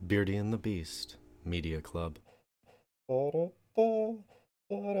Beardy and the Beast Media Club. Ba-da-ba,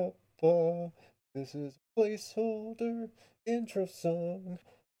 ba-da-ba. This is a placeholder intro song.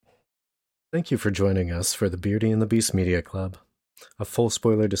 Thank you for joining us for the Beardy and the Beast Media Club, a full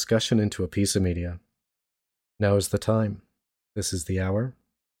spoiler discussion into a piece of media. Now is the time. This is the hour.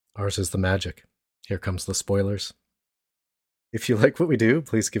 Ours is the magic. Here comes the spoilers. If you like what we do,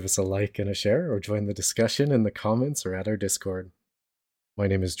 please give us a like and a share, or join the discussion in the comments or at our Discord. My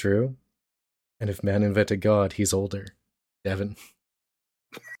name is Drew, and if man invented God, he's older. Devin.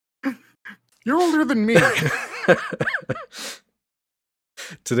 You're older than me.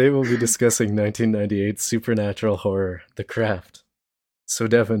 Today we'll be discussing 1998 supernatural horror, The Craft. So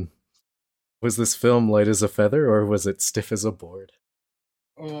Devin, was this film light as a feather or was it stiff as a board?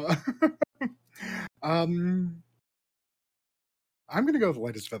 I'm gonna go with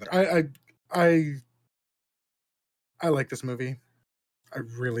light as a feather. I like this movie. I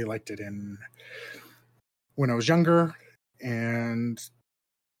really liked it when I was younger, and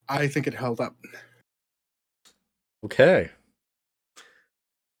I think it held up. Okay.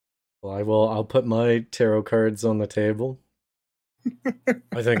 Well, I'll put my tarot cards on the table.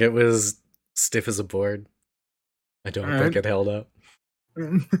 I think it was stiff as a board. I don't think it held up.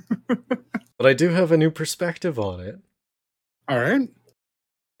 But I do have a new perspective on it. All right.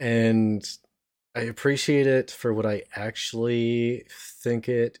 And I appreciate it for what I actually think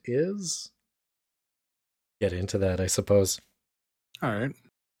it is. Get into that, I suppose. All right.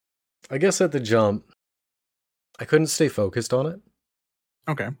 I guess at the jump, I couldn't stay focused on it.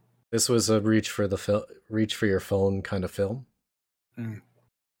 Okay. This was a reach for your phone kind of film. Mm.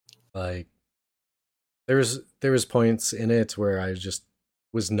 Like there was points in it where I just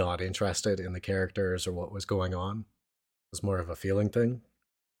was not interested in the characters or what was going on. It was more of a feeling thing.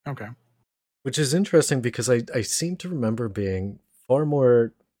 Okay. Which is interesting because I seem to remember being far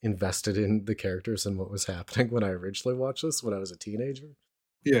more invested in the characters and what was happening when I originally watched this when I was a teenager.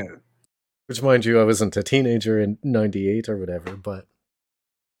 Yeah. Which, mind you, I wasn't a teenager in 98 or whatever, but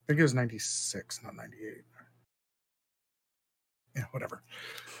I think it was 96, not 98. Yeah, whatever.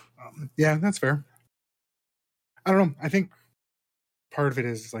 Yeah, that's fair. I don't know. I think part of it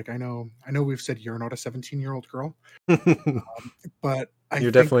is like I know we've said you're not a 17-year-old girl, but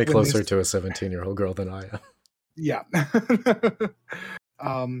you're definitely closer to a 17-year-old girl than I am. Yeah.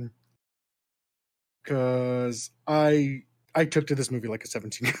 Because I took to this movie like a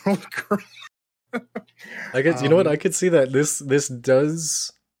 17-year-old girl. I guess you know what, I could see that this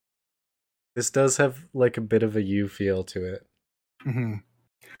does have like a bit of a you feel to it. Mm-hmm.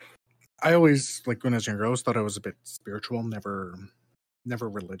 I always, like when I was younger, I always thought I was a bit spiritual, never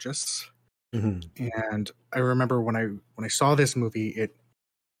religious. Mm-hmm. And I remember when I saw this movie, it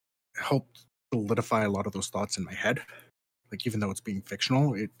helped solidify a lot of those thoughts in my head. Like even though it's being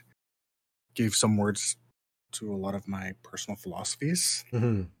fictional, it gave some words to a lot of my personal philosophies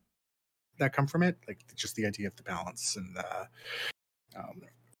that come from it, like just the idea of the balance and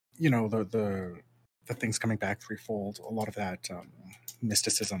the things coming back threefold. A lot of that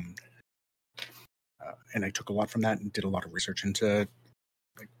mysticism, and I took a lot from that and did a lot of research into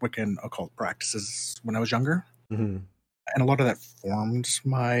like Wiccan occult practices when I was younger, and a lot of that formed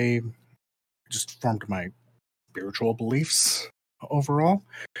my spiritual beliefs overall.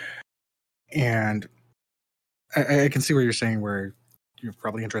 And I can see what you're saying, where you're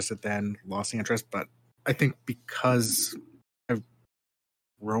probably interested then, lost the interest, but I think because I've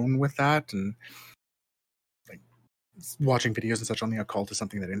grown with that and like watching videos and such on the occult is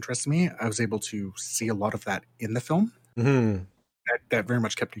something that interests me, I was able to see a lot of that in the film. That very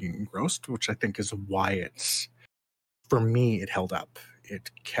much kept me engrossed, which I think is why for me, it held up. It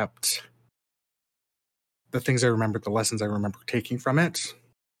kept the things I remembered, the lessons I remember taking from it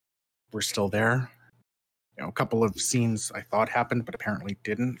were still there. You know, a couple of scenes I thought happened, but apparently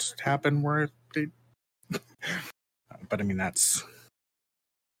didn't happen where they. But I mean, that's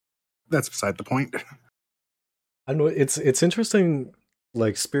beside the point. I know it's interesting.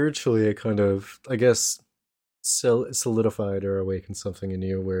 Like spiritually, it kind of, I guess, solidified or awakened something in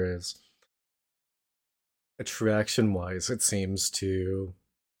you, whereas attraction-wise, it seems to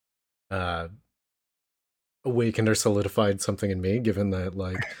awakened or solidified something in me, given that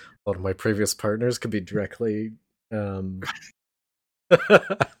like a lot of my previous partners could be directly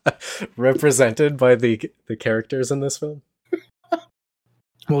represented by the characters in this film.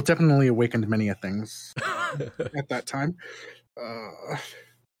 Well, it definitely awakened many of things at that time. I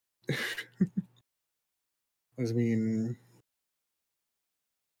mean,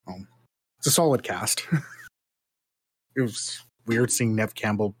 it's a solid cast. It was weird seeing Nev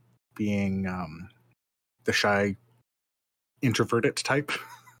Campbell being the shy, introverted type.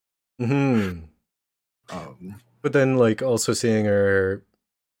 Hmm. Um, But then, like, also seeing her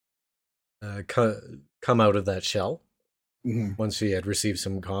come out of that shell mhm, once she had received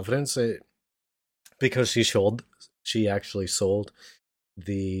some confidence, because she actually sold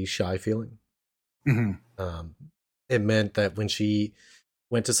the shy feeling. mhm. Um, it meant that when she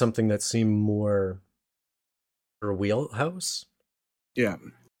went to something that seemed more her wheelhouse, Yeah.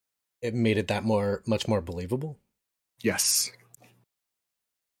 it made it much more believable. Yes.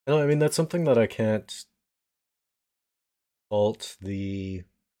 No, I mean that's something that I can't fault the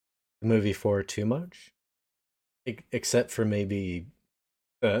movie for too much, except for maybe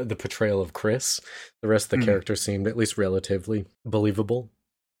the portrayal of Chris. The rest of the Mm, characters seemed at least relatively believable.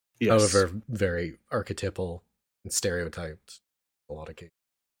 yes. However, very archetypal and stereotyped in a lot of cases.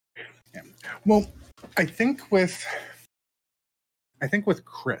 Yeah. Well, I think with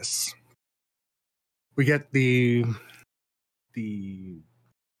Chris, we get the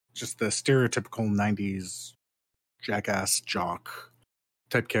just the stereotypical '90s jackass jock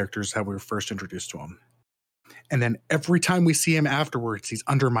type characters how we were first introduced to him, and then every time we see him afterwards, he's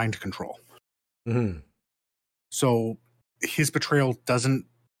under mind control. Mm-hmm. So his betrayal doesn't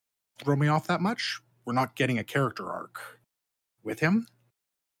throw me off that much. We're not getting a character arc with him.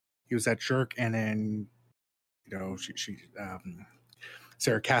 He was that jerk, and then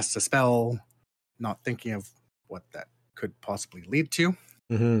Sarah casts a spell, not thinking of what that could possibly lead to,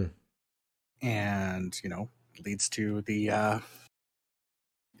 Mm-hmm. and leads to the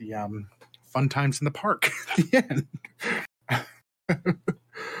fun times in the park at the end.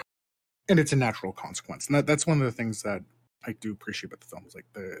 And it's a natural consequence, and that's one of the things that I do appreciate about the film. Is like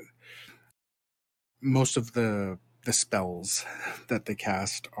most of the spells that they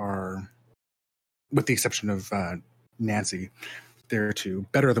cast are, with the exception of Nancy, there to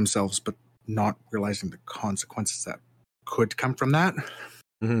better themselves, but not realizing the consequences that could come from that.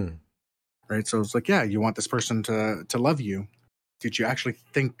 Mm-hmm. Right. So it's like, yeah, you want this person to love you. Did you actually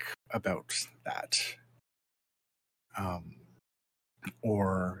think about that?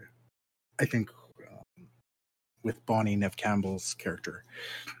 Or I think with Bonnie Nev Campbell's character,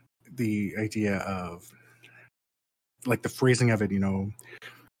 the idea of like the phrasing of it,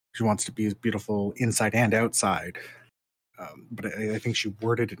 she wants to be beautiful inside and outside. But I think she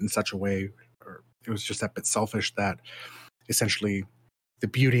worded it in such a way, or it was just that bit selfish, that essentially the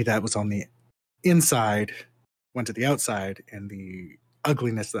beauty that was on the inside went to the outside, and the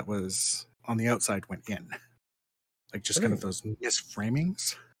ugliness that was on the outside went in. Like just kind of those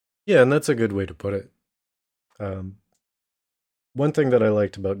misframings. Yeah, and that's a good way to put it. Um, One thing that I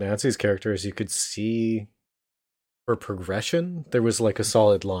liked about Nancy's character is you could see her progression. There was like a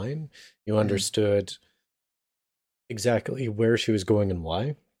solid line. You Mhm. understood exactly where she was going and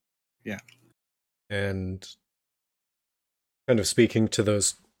why. Yeah. And kind of speaking to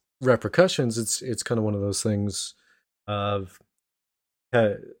those repercussions, it's kind of one of those things of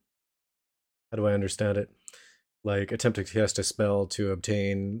how, how do I understand it? Like attempting to cast a spell to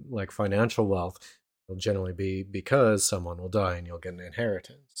obtain like financial wealth will generally be because someone will die and you'll get an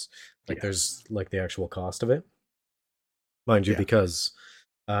inheritance. Like Yeah. there's like the actual cost of it. Mind you, Yeah. because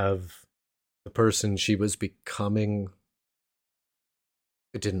of the person she was becoming,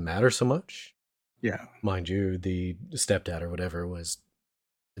 it didn't matter so much. Yeah. Mind you, the stepdad or whatever was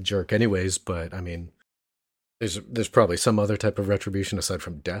a jerk anyways, but I mean, there's probably some other type of retribution aside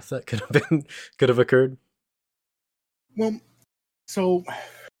from death that could have occurred. Well, so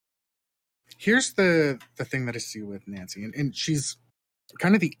here's the thing that I see with Nancy, and she's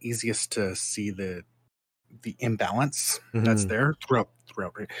kind of the easiest to see the imbalance that's Mm-hmm. there throughout,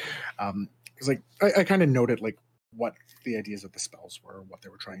 right? Because like I kind of noted like what the ideas of the spells were, what they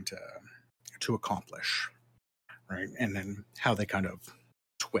were trying to accomplish, right, and then how they kind of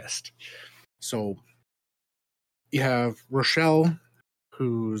twist. So you have Rochelle,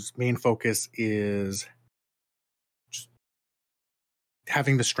 whose main focus is just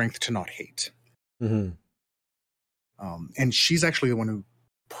having the strength to not hate. Mm-hmm. And she's actually the one who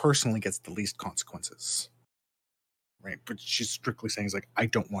personally gets the least consequences, right? But she's strictly saying, is like, I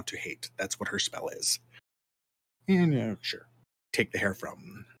don't want to hate. That's what her spell is. And sure, take the hair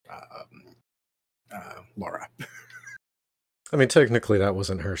from Laura. I mean, technically, that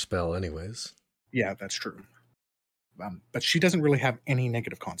wasn't her spell, anyways. Yeah, that's true. But she doesn't really have any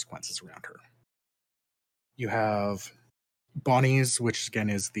negative consequences around her. You have Bonnie's, which again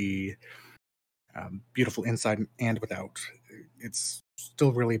is the beautiful inside and without. It's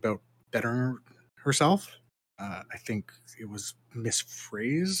still really about bettering herself. I think it was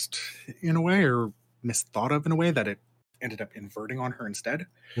misphrased in a way, or misthought of in a way, that it ended up inverting on her instead,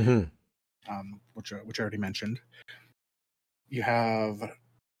 Mm-hmm. which I already mentioned. You have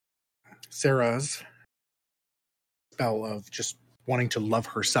Sarah's spell of just wanting to love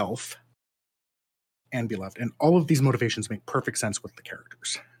herself and be loved. And all of these motivations make perfect sense with the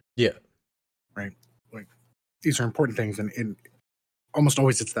characters. Yeah. Right? Like, these are important things, and almost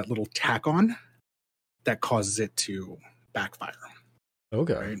always it's that little tack on that causes it to backfire.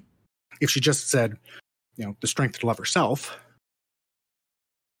 Okay. Right? If she just said, the strength to love herself,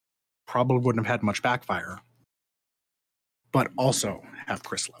 probably wouldn't have had much backfire, but also have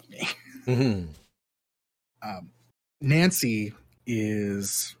Chris love me. Mm-hmm. Nancy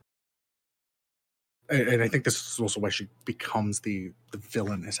is, and I think this is also why she becomes the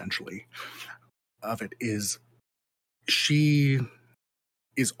villain, essentially, of it, is she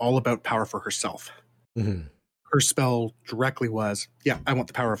is all about power for herself. Mm-hmm. Her spell directly was, I want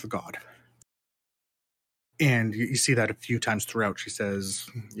the power of a god. And you see that a few times throughout. She says,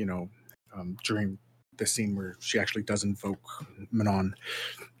 during the scene where she actually does invoke Manon,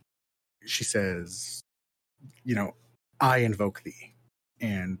 she says, I invoke thee.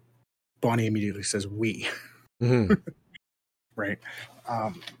 And Bonnie immediately says, we. Mm-hmm. Right?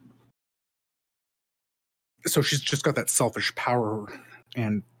 So she's just got that selfish power,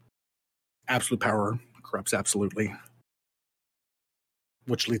 and absolute power corrupts absolutely,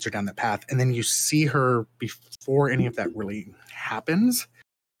 which leads her down that path. And then you see her, before any of that really happens,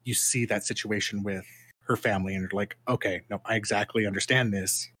 you see that situation with her family, and you're like, okay, no, I exactly understand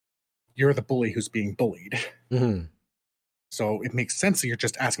this. You're the bully who's being bullied. Mm-hmm. So it makes sense that you're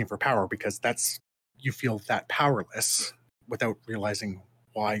just asking for power, because you feel that powerless without realizing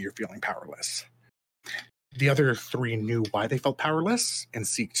why you're feeling powerless. The other three knew why they felt powerless and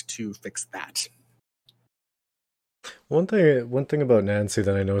seeked to fix that. One thing about Nancy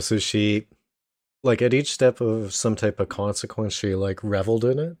that I noticed is she, like, at each step of some type of consequence, she like reveled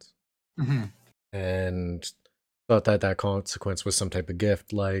in it, Mm-hmm. and thought that consequence was some type of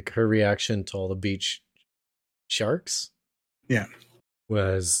gift. Like her reaction to all the beach sharks,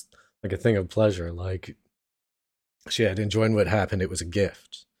 was like a thing of pleasure. Like she had enjoyed what happened; it was a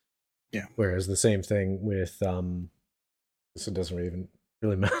gift. Yeah. Whereas the same thing with so it doesn't even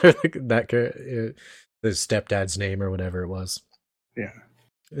really matter, the stepdad's name or whatever it was. Yeah.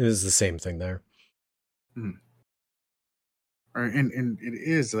 It is the same thing there. Mm. Right, and it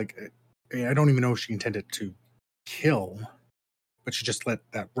is like, I don't even know if she intended to kill, but she just let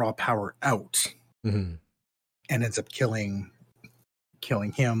that raw power out, Mm-hmm. and ends up killing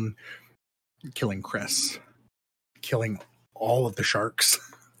him, killing Chris, killing all of the sharks.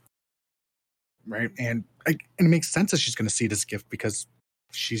 Right, and it makes sense that she's going to see it as a gift, because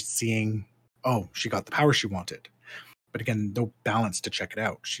she's seeing, she got the power she wanted, but again, no balance to check it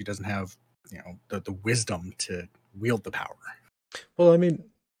out. She doesn't have the wisdom to wield the power. Well, I mean,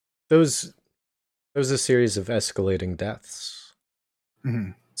 there was a series of escalating deaths.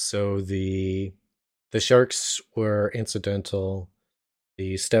 Mm-hmm. So the sharks were incidental.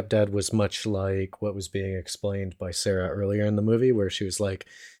 The stepdad was much like what was being explained by Sarah earlier in the movie, where she was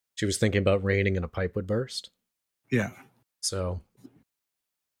thinking about raining and a pipe would burst. Yeah. So,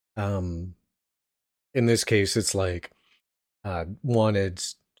 in this case, it's like wanted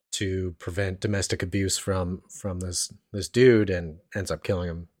to prevent domestic abuse from this dude, and ends up killing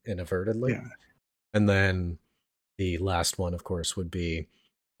him inadvertently. Yeah. And then the last one, of course, would be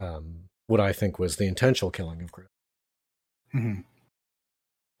what I think was the intentional killing of Chris. Mm-hmm.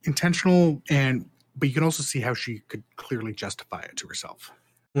 Intentional, but you can also see how she could clearly justify it to herself.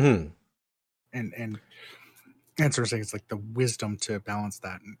 Mm-hmm. And sort of saying it's like the wisdom to balance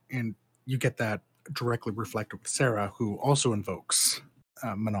that, and you get that directly reflected with Sarah, who also invokes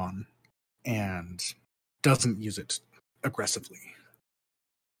Manon and doesn't use it aggressively.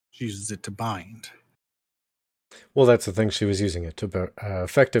 She uses it to bind. Well, that's the thing. She was using it to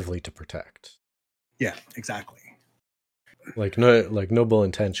effectively to protect. Yeah, exactly. Like noble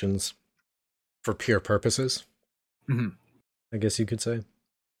intentions for pure purposes. Mm-hmm. I guess you could say.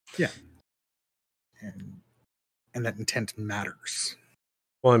 Yeah. And that intent matters.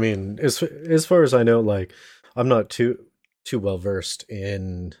 Well, I mean, as far as I know, like, I'm not too well versed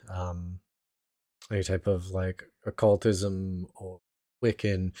in any type of like occultism or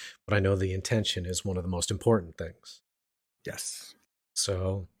Wiccan, but I know the intention is one of the most important things. Yes.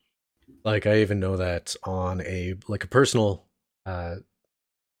 So, like, I even know that on a personal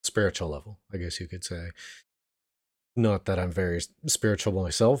spiritual level, I guess you could say. Not that I'm very spiritual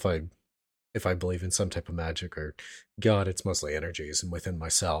myself. If I believe in some type of magic or God, it's mostly energies and within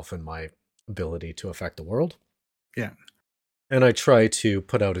myself and my ability to affect the world. Yeah. And I try to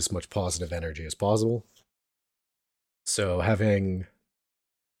put out as much positive energy as possible. So having,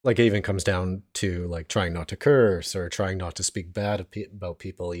 like, it even comes down to like trying not to curse or trying not to speak bad about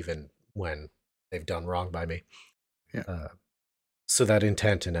people, even when they've done wrong by me. Yeah. So that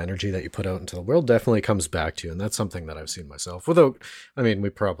intent and energy that you put out into the world definitely comes back to you, and that's something that I've seen myself. Without, I mean,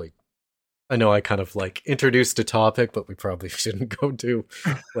 I know I kind of like introduced a topic, but we probably shouldn't go to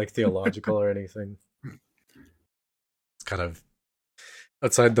like theological or anything. It's kind of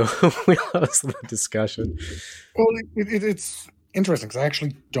outside the wheelhouse of the discussion. Well, it's interesting because I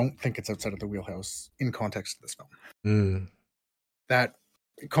actually don't think it's outside of the wheelhouse in context of this film. Mm. That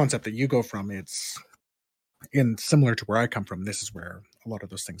concept that you go from, it's in similar to where I come from. This is where a lot of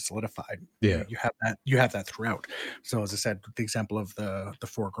those things solidified. Yeah. You have that throughout. So as I said, the example of the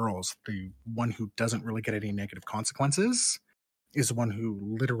four girls, the one who doesn't really get any negative consequences is the one who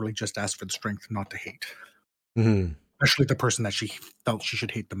literally just asked for the strength not to hate. Mm-hmm. Especially the person that she felt she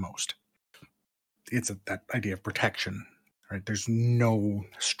should hate the most. It's that idea of protection, right? There's no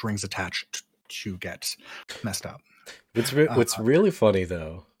strings attached to get messed up. What's really funny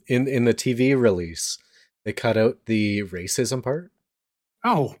though, in the TV release, they cut out the racism part.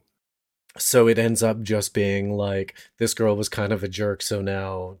 Oh. So it ends up just being like, this girl was kind of a jerk, so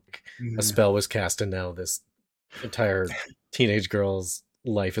now a spell was cast, and now this entire teenage girl's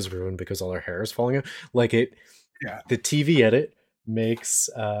life is ruined because all her hair is falling out. Like it, yeah. The TV edit makes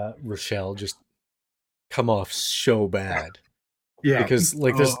Rochelle just come off so bad. Yeah. Because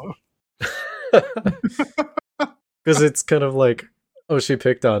like there's because it's kind of like, oh, she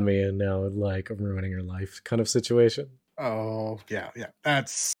picked on me and now like I'm ruining her life kind of situation. Oh, yeah.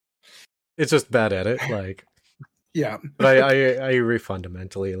 It's just bad edit, like. Yeah. But I agree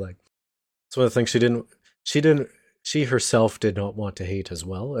fundamentally, like, it's one of the things she herself did not want to hate as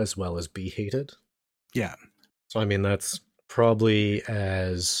well as be hated. Yeah. So I mean that's probably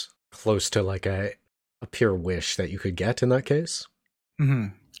as close to like a pure wish that you could get in that case. Mm-hmm.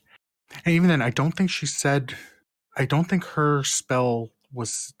 And even then, I don't think her spell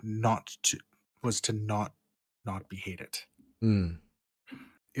was to not be hated. Mm.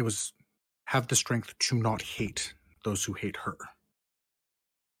 It was have the strength to not hate those who hate her.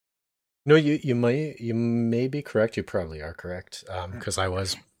 No, you may be correct. You probably are correct. Because I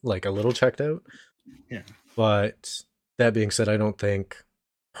was like a little checked out. Yeah. But that being said, I don't think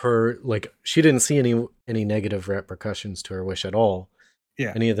she didn't see any negative repercussions to her wish at all.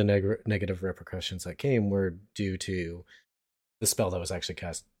 Yeah. Any of the negative repercussions that came were due to the spell that was actually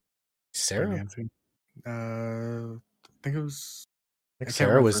cast. Sarah? I think it was...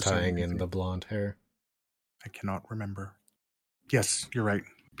 Sarah was tying in the blonde hair. I cannot remember. Yes, you're right,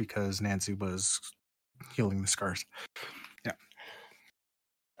 because Nancy was healing the scars. Yeah.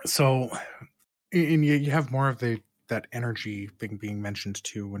 So, and you have more of that energy thing being mentioned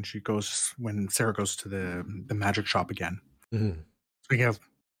too when Sarah goes to the magic shop again. Mm-hmm. So you have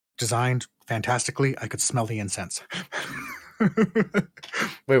designed fantastically. I could smell the incense.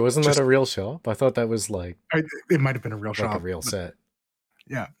 Wait, wasn't that a real shop? I thought that was like... it might have been a real shop. Like a real set.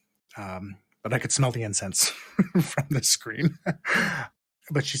 Yeah. But I could smell the incense from the screen.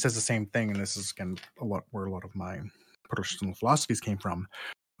 But she says the same thing, and this is, again, where a lot of my personal philosophies came from,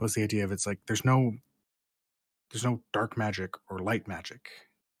 was the idea of it's like there's no dark magic or light magic.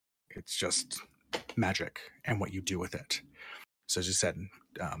 It's just magic and what you do with it. So as you said,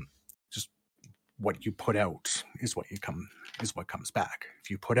 just what you put out is what comes back. If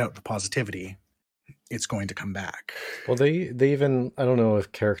you put out the positivity, it's going to come back. Well, they even, I don't know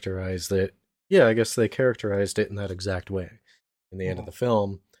if characterized it. Yeah, I guess they characterized it in that exact way in the end of the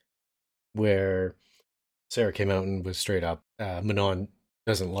film, where Sarah came out and was straight up, Manon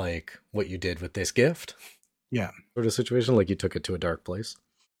doesn't like what you did with this gift. Yeah. Sort of situation, like you took it to a dark place.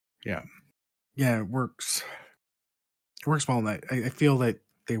 Yeah. Yeah, it works. It works well. I feel that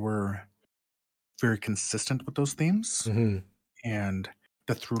they were very consistent with those themes, mm-hmm. and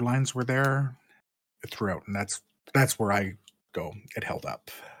the through lines were there throughout, and that's where I go. It held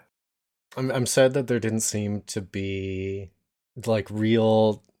up. I'm sad that there didn't seem to be like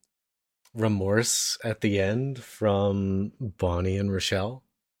real remorse at the end from Bonnie and Rochelle.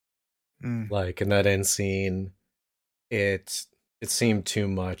 Like in that end scene, it seemed too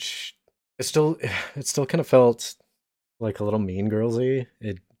much. It still kind of felt like a little Mean Girls-y.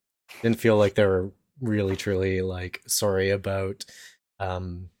 It didn't feel like they were really truly like sorry about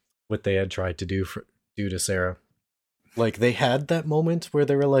what they had tried to do to Sarah. Like they had that moment where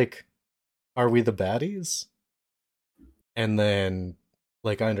they were like, "Are we the baddies?" And then,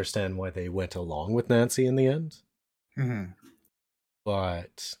 like, I understand why they went along with Nancy in the end. Mm-hmm.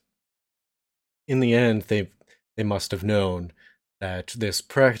 But in the end, they must have known that this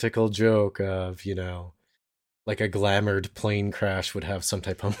practical joke of, like a glamoured plane crash would have some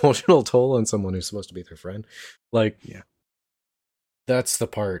type of emotional toll on someone who's supposed to be their friend. Like, yeah, that's the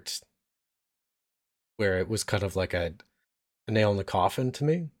part where it was kind of like a nail in the coffin to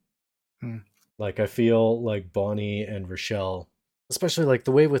me. Hmm. Like I feel like Bonnie and Rochelle, especially like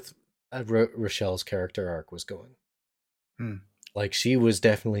the way with Rochelle's character arc was going. Hmm. Like she was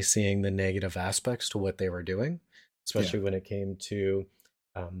definitely seeing the negative aspects to what they were doing, especially when it came to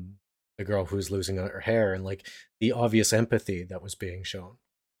um, the girl who's losing her hair and like the obvious empathy that was being shown.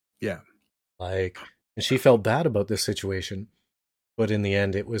 Yeah. Like, and she felt bad about this situation, but in the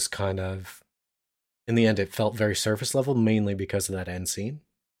end, it was kind of, in the end, it felt very surface level, mainly because of that end scene.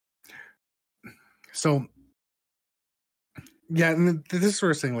 So, yeah, and this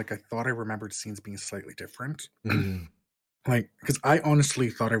sort of thing, like, I thought I remembered scenes being slightly different. Mm. Like, because I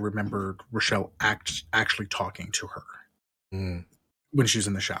honestly thought I remembered Rochelle actually talking to her Mm. when she's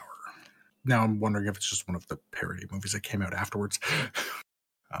in the shower. Now I'm wondering if it's just one of the parody movies that came out afterwards,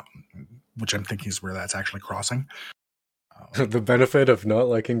 which I'm thinking is where that's actually crossing. The benefit of not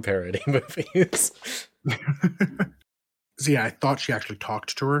liking parody movies. So yeah, I thought she actually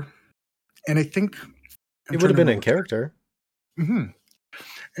talked to her, and I think It would have been in character. Mm-hmm.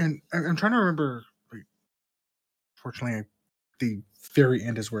 And I'm trying to remember. Like, fortunately, the very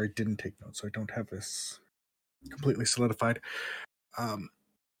end is where I didn't take notes, so I don't have this completely solidified.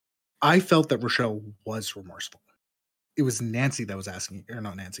 I felt that Rochelle was remorseful. It was Nancy that was asking, or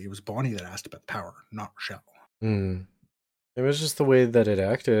not Nancy. It was Bonnie that asked about the power, not Rochelle. Mm. It was just the way that it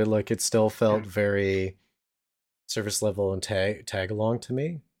acted. Like it still felt very surface level and tag along to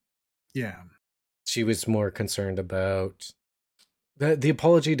me. Yeah. She was more concerned about the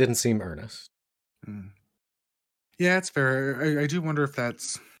apology didn't seem earnest. Mm. Yeah, it's fair. I do wonder if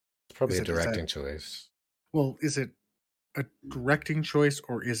that's It's probably a directing choice. Well, is it a directing choice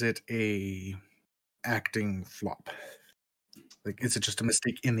or is it a acting flop? Like, is it just a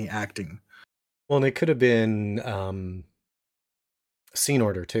mistake in the acting? Well, and it could have been scene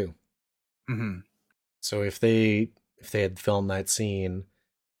order too. Mm-hmm. So if they had filmed that scene,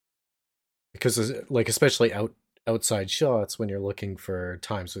 because like especially outside shots when you're looking for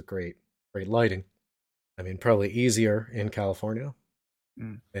times with great lighting, I mean probably easier in California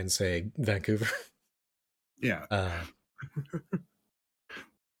than say Vancouver. Yeah.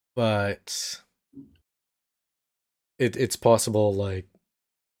 But it's possible like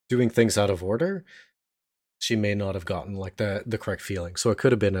doing things out of order, she may not have gotten like the correct feeling. So it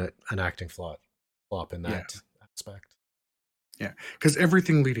could have been an acting flop in that aspect. Yeah, because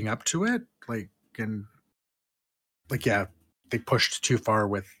everything leading up to it, they pushed too far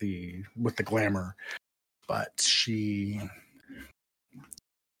with the glamour, but she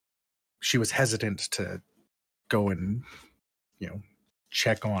was hesitant to go and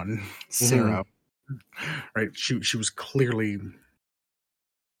check on Sarah. Right, she was clearly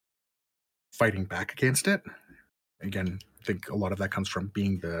fighting back against it. Again, I think a lot of that comes from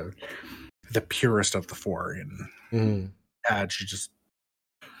being the purest of the four, and she just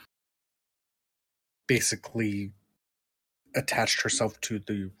basically attached herself to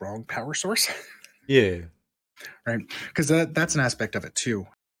the wrong power source. Yeah. Right, because that's an aspect of it too.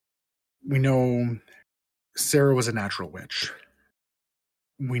 We know Sarah was a natural witch.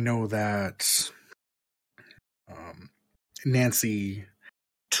 We know that Nancy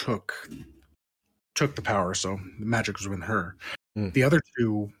took the power, so the magic was with her. The other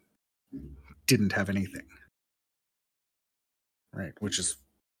two didn't have anything, right? Which is,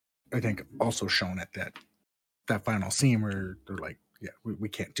 I think, also shown at that final scene where they're like, "Yeah, we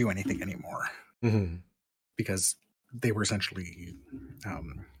can't do anything anymore," because they were essentially,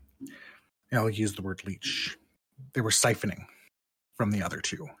 I'll use the word leech. They were siphoning from the other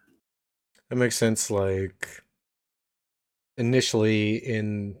two. That makes sense. Like initially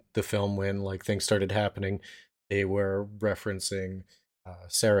in the film, when like things started happening, they were referencing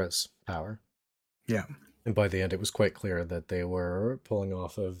Sarah's power. Yeah, and by the end, it was quite clear that they were pulling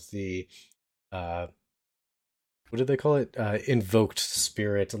off of the what did they call it? Invoked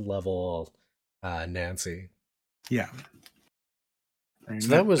spirit level Nancy. Yeah. So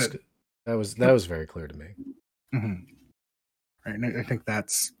that was very clear to me. Mm-hmm. Right, and I think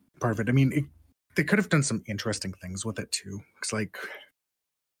that's part of it. I mean, they could have done some interesting things with it too. Because like,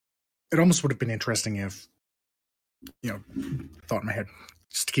 it almost would have been interesting if, thought in my head,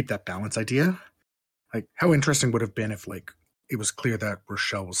 just to keep that balance idea. Like, how interesting would have been if like it was clear that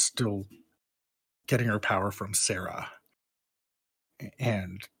Rochelle was still getting her power from Sarah,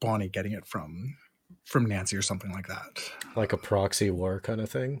 and Bonnie getting it from Nancy or something like that, like a proxy war kind of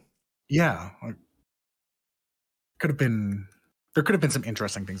thing. Yeah, like, there could have been some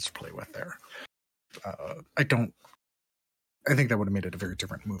interesting things to play with there. I think that would have made it a very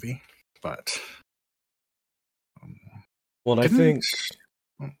different movie, but well, I think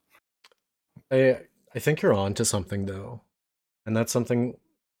I think you're on to something though. And that's something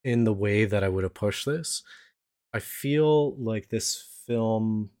in the way that I would have pushed this. I feel like this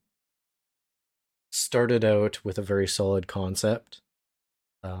film started out with a very solid concept,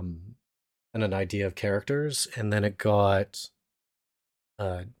 um, and an idea of characters, and then it got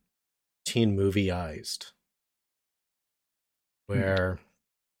uh, teen movieized, Hmm. where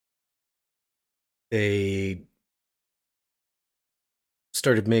they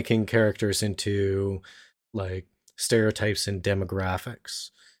started making characters into like stereotypes and demographics,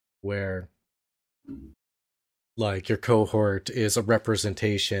 where like your cohort is a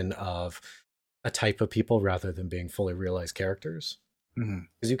representation of a type of people rather than being fully realized characters. Hmm.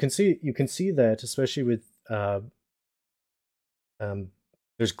 Because you can see that, especially with um,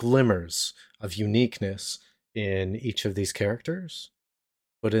 there's glimmers of uniqueness in each of these characters,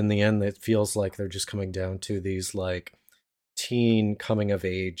 but in the end, it feels like they're just coming down to these like teen coming of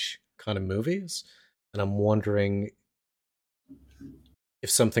age kind of movies. And I'm wondering if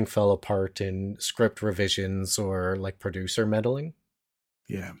something fell apart in script revisions or like producer meddling.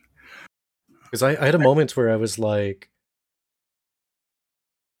 Yeah. Because I had a moment where I was like,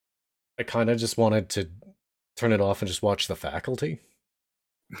 I kind of just wanted to turn it off and just watch The Faculty.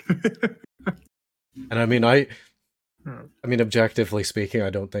 And I mean, objectively speaking, I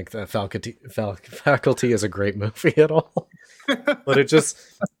don't think that Faculty is a great movie at all. But it just,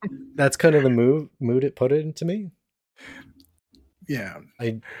 that's kind of the mood it put it into me. Yeah.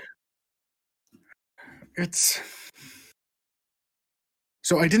 I It's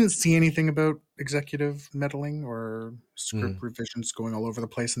so I didn't see anything about executive meddling or script mm, revisions going all over the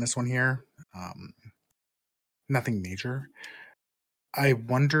place in this one here. Nothing major. I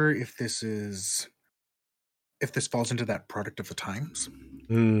wonder if this falls into that product of the times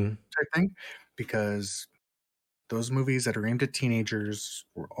mm, type thing, because those movies that are aimed at teenagers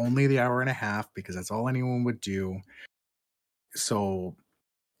were only the hour and a half because that's all anyone would do. So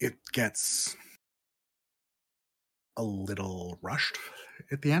it gets a little rushed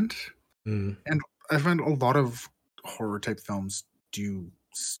at the end. mm. And I find a lot of horror type films do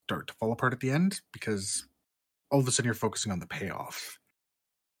start to fall apart at the end because all of a sudden you're focusing on the payoff,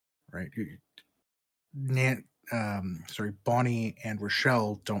 right? Bonnie and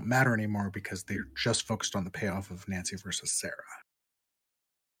Rochelle don't matter anymore because they're just focused on the payoff of Nancy versus Sarah.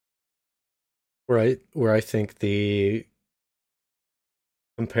 Where I think the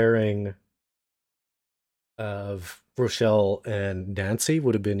comparing of Rochelle and Nancy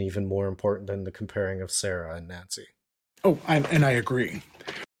would have been even more important than the comparing of Sarah and Nancy. Oh, I agree. Right?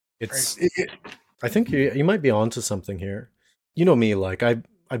 It's I think you might be onto something here. You know me, like I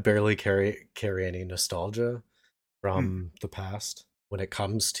barely carry any nostalgia from the past when it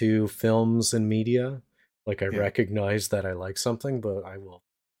comes to films and media. Like I Yeah, recognize that I like something, but I will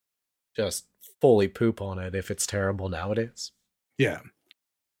just fully poop on it if it's terrible nowadays. yeah.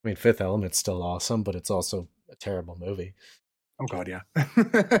 I mean, Fifth Element's still awesome, but it's also a terrible movie. Oh God, yeah.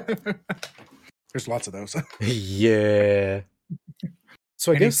 There's lots of those. Yeah.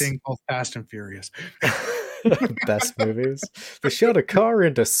 So I guess Anything both Fast and Furious. best movies. They shot a car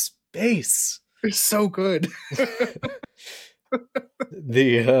into space. They're so good.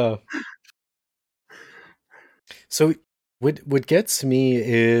 The so what gets me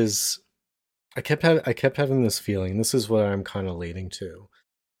is I kept having this feeling. This is what I'm kind of leading to,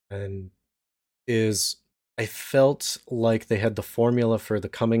 and is I felt like they had the formula for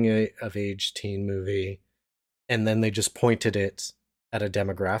the of age teen movie, and then they just pointed it at a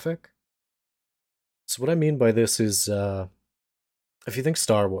demographic. So what I mean by this is, if you think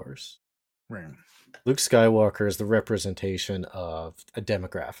Star Wars, Right. Luke Skywalker is the representation of a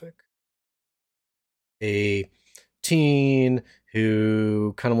demographic, a teen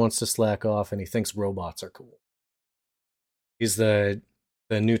who kind of wants to slack off and he thinks robots are cool. He's the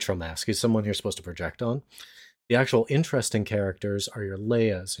neutral mask. He's someone you're supposed to project on. The actual interesting characters are your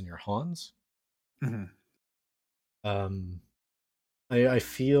Leias and your Hans. Mm-hmm. I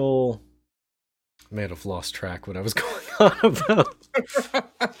feel I may have lost track what I was going on about.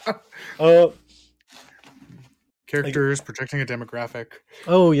 Uh, Characters projecting a demographic.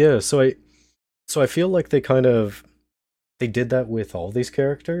 oh yeah, so I feel like they did that with all these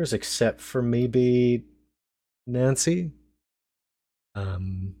characters except for maybe Nancy,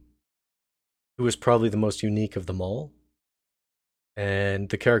 um, who was probably the most unique of them all. And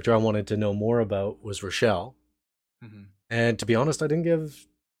the character I wanted to know more about was Rochelle. Mm-hmm. And to be honest, I didn't give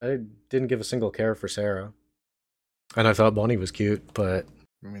a single care for Sarah. And I thought Bonnie was cute, but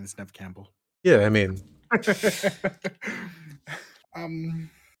I mean, it's Nev Campbell. yeah, I mean, um,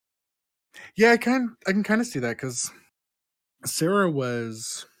 yeah, I can kind of see that because Sarah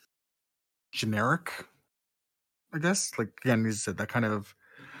was generic, I guess. Like, again, you said that kind of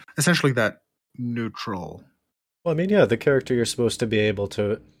essentially that neutral. Well, I mean, yeah, the character you're supposed to be able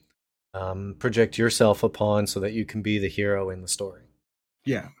to project yourself upon so that you can be the hero in the story.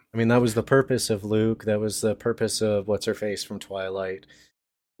 Yeah. I mean, that was the purpose of Luke. That was the purpose of what's her face from Twilight.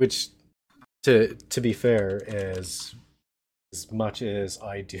 Which, to be fair, as much as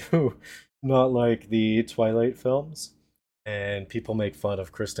I do not like the Twilight films, and people make fun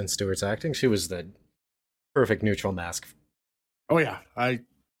of Kristen Stewart's acting, she was the perfect neutral mask. Oh yeah,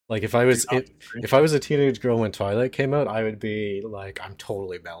 Like if I was a teenage girl when Twilight came out, I would be like, I'm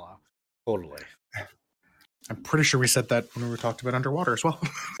totally Bella, totally. I'm pretty sure we said that when we were talking about Underwater as well.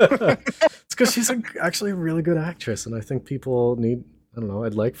 It's because she's actually a really good actress, and I think people need. I don't know.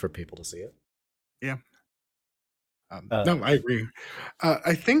 I'd like for people to see it. Yeah. No, I agree.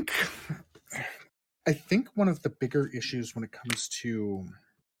 I think one of the bigger issues when it comes to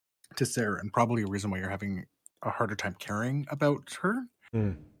Sarah, and probably a reason why you're having a harder time caring about her,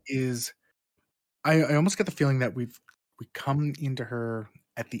 is I almost get the feeling that we come into her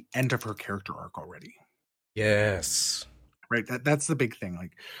at the end of her character arc already. Yes. Right. That's the big thing.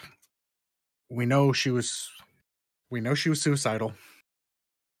 Like, we know she was suicidal.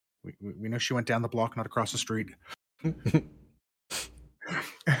 We know she went down the block, not across the street.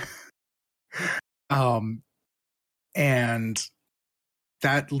 And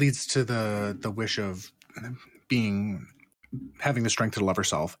that leads to the wish of having the strength to love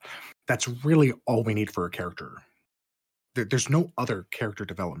herself. That's really all we need for a character. There's no other character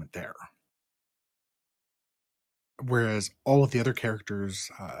development there. Whereas all of the other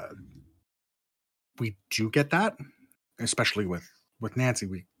characters, we do get that, especially with Nancy.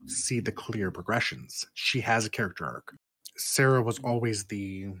 We see the clear progressions. She has a character arc. Sarah was always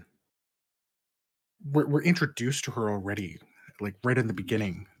we're introduced to her already, like right in the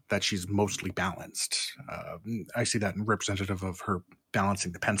beginning, that she's mostly balanced. I see that in representative of her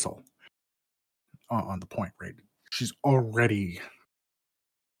balancing the pencil on the point, right? She's already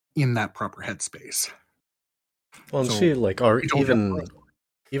in that proper headspace. Well, and she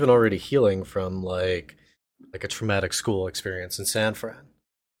even already healing from like a traumatic school experience in San Fran.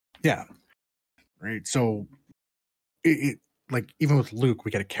 Yeah. Right. So it like, even with Luke,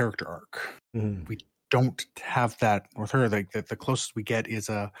 we get a character arc. We don't have that with her. Like the closest we get is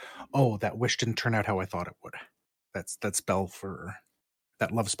that wish didn't turn out how I thought it would. That spell for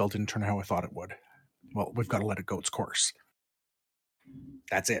that love spell didn't turn out how I thought it would. Well, we've got to let it go its course.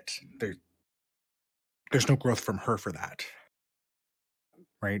 That's it. There's no growth from her for that.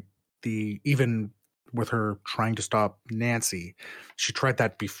 Right? Even with her trying to stop Nancy, she tried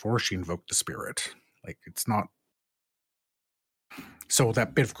that before she invoked the spirit. Like, it's not. So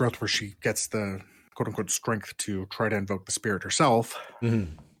that bit of growth where she gets the quote unquote strength to try to invoke the spirit herself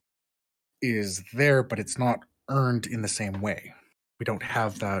is there, but it's not earned in the same way. We don't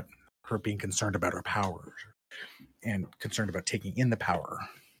have that, her being concerned about her power and concerned about taking in the power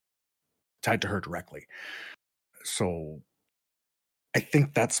tied to her directly. So I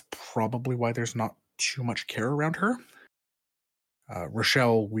think that's probably why there's not too much care around her.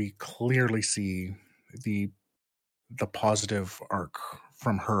 Rochelle, we clearly see the positive arc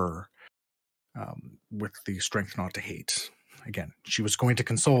from her, with the strength not to hate. Again, she was going to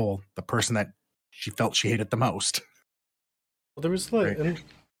console the person that she felt she hated the most. Well, there was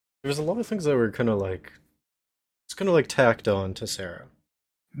a lot of things that were kind of like tacked on to Sarah.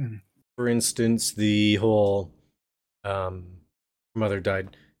 For instance, the whole mother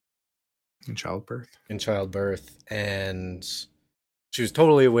died in childbirth, and she was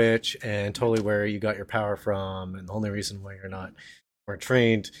totally a witch and totally where you got your power from, and the only reason why weren't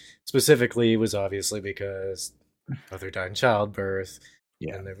trained specifically was obviously because mother died in childbirth.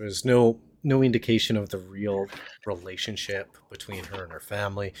 Yeah. And there was no indication of the real relationship between her and her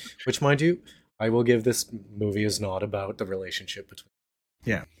family, which, mind you, I will give, this movie is not about the relationship between.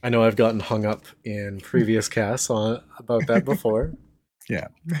 Yeah. I know I've gotten hung up in previous casts about that before. Yeah.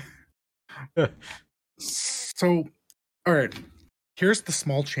 So, all right. Here's the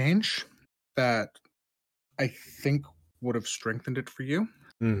small change that I think would have strengthened it for you.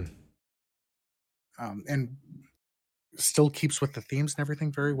 And still keeps with the themes and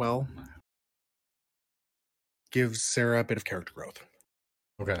everything very well. Gives Sarah a bit of character growth.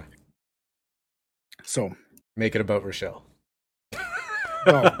 Okay. So, make it about Rochelle.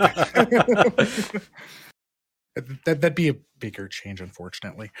 No. That'd be a bigger change,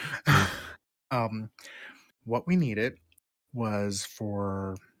 unfortunately. What we needed was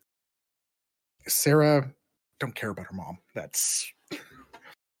for Sarah. Don't care about her mom. That's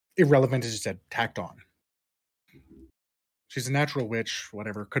irrelevant, as you said, tacked on. She's a natural witch,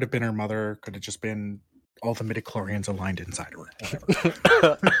 whatever. Could have been her mother, could have just been all the midichlorians aligned inside her,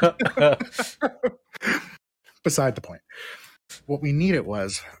 whatever. Beside the point. What we needed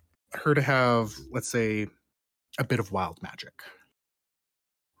was her to have, let's say, a bit of wild magic.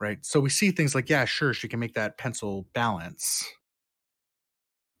 Right? So we see things like, yeah, sure, she can make that pencil balance,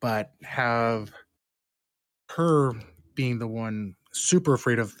 but have her being the one super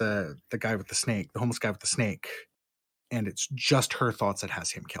afraid of the guy with the snake, the homeless guy with the snake, and it's just her thoughts that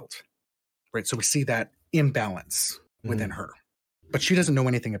has him killed. Right? So we see that imbalance within her. But she doesn't know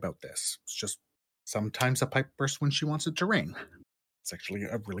anything about this. It's just sometimes a pipe bursts when she wants it to rain. It's actually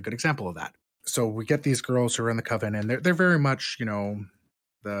a really good example of that. So we get these girls who are in the coven, and they're very much,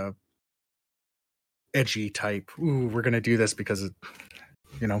 the edgy type. Ooh, we're going to do this because,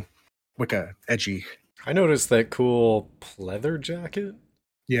 Wicca, edgy. I noticed that cool pleather jacket.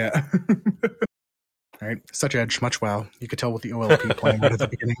 Yeah. Right. Such edge, much wow. You could tell with the OLP playing right at the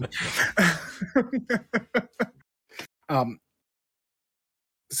beginning.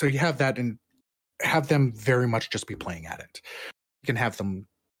 So you have that and have them very much just be playing at it. You can have them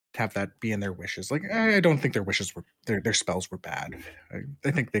have that be in their wishes. Like, I don't think their wishes were, their spells were bad.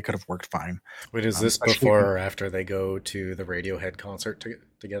 I think they could have worked fine. Wait, is this before or after they go to the Radiohead concert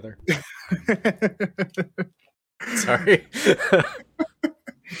together? Sorry.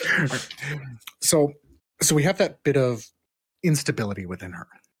 So we have that bit of instability within her.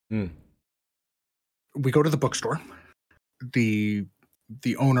 We go to the bookstore. The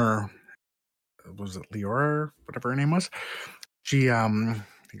owner, was it Leora, whatever her name was? She, I think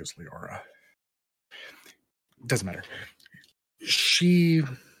it was Leora. Doesn't matter. She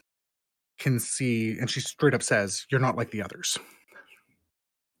can see, and she straight up says, "You're not like the others."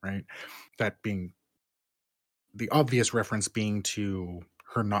 Right? That being the obvious reference being to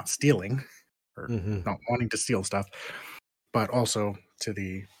her not stealing, or not wanting to steal stuff, but also to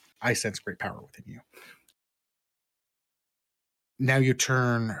the "I sense great power within you." Now you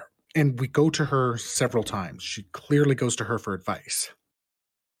turn, and we go to her several times. She clearly goes to her for advice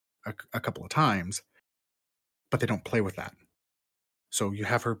a couple of times, but they don't play with that. So you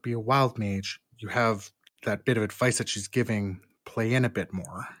have her be a wild mage. You have that bit of advice that she's giving play in a bit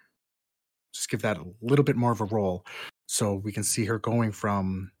more. Just give that a little bit more of a role, so we can see her going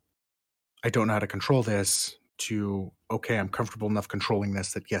from, I don't know how to control this, to, okay, I'm comfortable enough controlling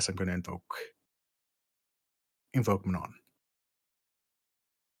this that yes, I'm going to invoke Manon.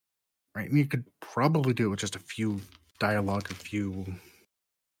 Right? And you could probably do it with just a few dialogue, a few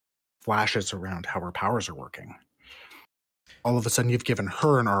flashes around how her powers are working. All of a sudden, you've given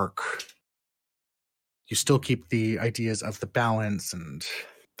her an arc. You still keep the ideas of the balance and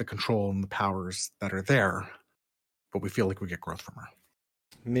the control and the powers that are there, but we feel like we get growth from her.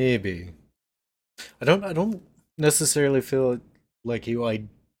 Maybe. I don't necessarily feel like you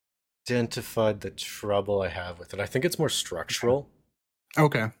identified the trouble I have with it. I think it's more structural.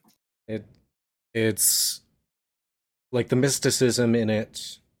 Okay. It's like the mysticism in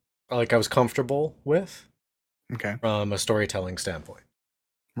it, like I was comfortable with. Okay. From a storytelling standpoint.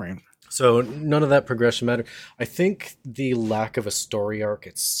 Right. So none of that progression mattered. I think the lack of a story arc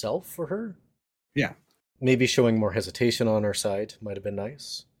itself for her. Yeah. Maybe showing more hesitation on her side might have been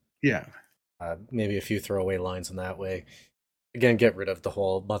nice. Yeah. Maybe a few throwaway lines in that way. Again, get rid of the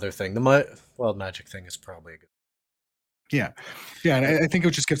whole mother thing. The wild magic thing is probably a good. Yeah. Yeah, and I think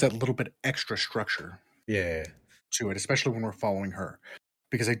it just gives that little bit extra structure. Yeah. To it, especially when we're following her.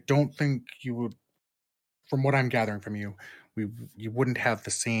 Because I don't think you would, from what I'm gathering from you, you wouldn't have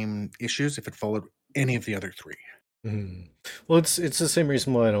the same issues if it followed any of the other three. Well, it's the same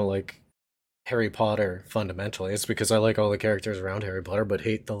reason why I don't like Harry Potter fundamentally. It's because I like all the characters around Harry Potter, but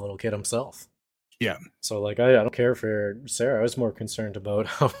hate the little kid himself. Yeah. So, like, I don't care for Sarah. I was more concerned about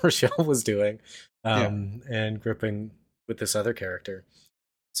how Rochelle was doing, and gripping with this other character.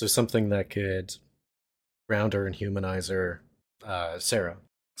 So something that could ground her and humanize her, Sarah.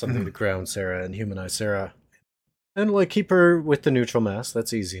 Something to ground Sarah and humanize Sarah. And, like, keep her with the neutral mass.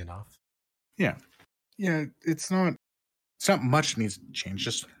 That's easy enough. Yeah. Yeah, it's not much needs to change,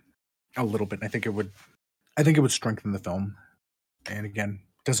 just a little bit. I think it would strengthen the film. And again,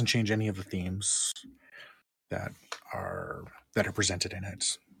 doesn't change any of the themes that are presented in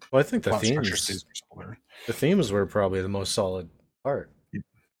it. Well, I think the themes were probably the most solid part.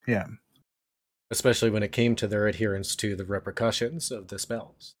 Yeah. Especially when it came to their adherence to the repercussions of the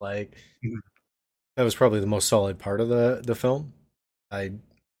spells. Like, that was probably the most solid part of the film. Our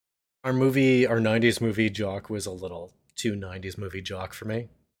 90s movie jock was a little too 90s movie jock for me.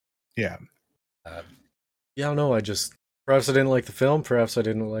 Yeah. Perhaps I didn't like the film, perhaps I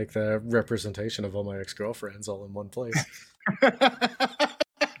didn't like the representation of all my ex-girlfriends all in one place.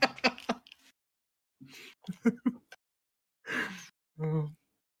 Oh,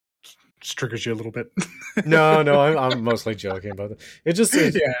 just triggers you a little bit. No, I'm mostly joking about it.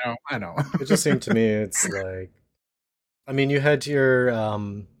 Yeah, I know. It just seemed to me it's like, I mean, you had your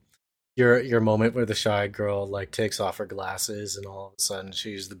moment where the shy girl like takes off her glasses and all of a sudden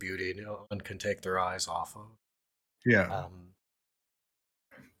she's the beauty no one can take their eyes off of. Yeah.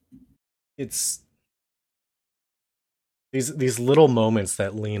 It's these little moments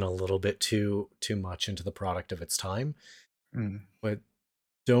that lean a little bit too much into the product of its time, but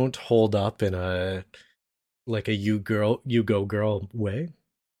don't hold up in a like a you go girl way.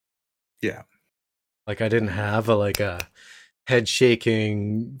 Yeah. Like I didn't have a head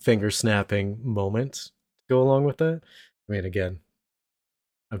shaking, finger snapping moment to go along with that. I mean, again,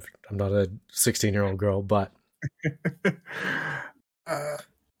 I'm not a 16-year-old girl, but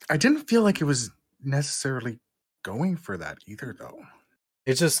I didn't feel like it was necessarily going for that either, though.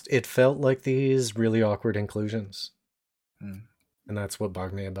 it felt like these really awkward inclusions, and that's what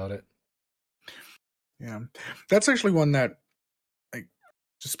bugged me about it. Yeah, that's actually one that, like,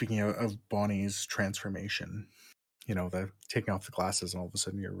 just speaking of Bonnie's transformation, the taking off the glasses and all of a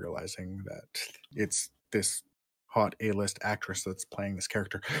sudden you're realizing that it's this hot A-list actress that's playing this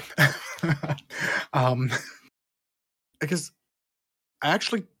character. Because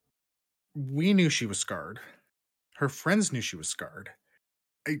we knew she was scarred. Her friends knew she was scarred.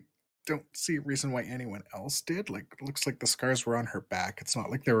 I don't see a reason why anyone else did. Like, it looks like the scars were on her back. It's not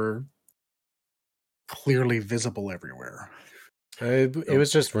like they were clearly visible everywhere. It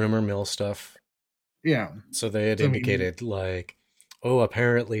was just rumor mill stuff. Yeah. So they had indicated like, oh,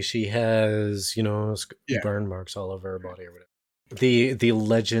 apparently she has, burn marks all over her body or whatever. The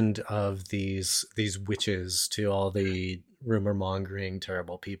legend of these witches to all the rumor mongering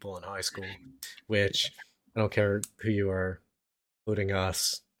terrible people in high school, which I don't care who you are, including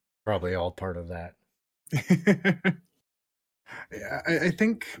us, probably all part of that. Yeah, I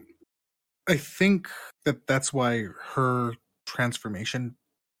think that's why her transformation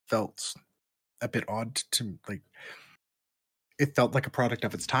felt a bit odd to, like, it felt like a product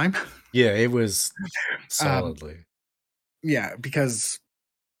of its time. Yeah, it was solidly. Yeah, because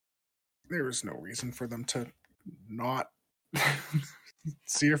there was no reason for them to not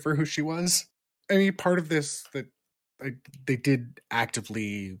see her for who she was. I mean, part of this that they did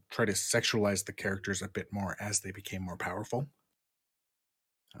actively try to sexualize the characters a bit more as they became more powerful.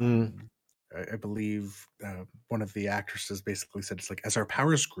 I believe one of the actresses basically said, it's like, as our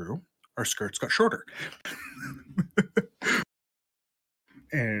powers grew, our skirts got shorter.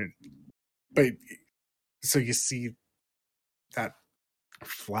 But so you see that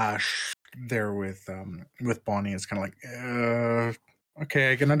flash there with Bonnie. It's kind of like,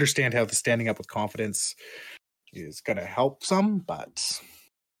 okay, I can understand how the standing up with confidence is going to help some, but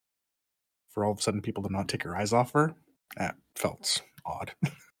for all of a sudden people to not take your eyes off her, that felt odd.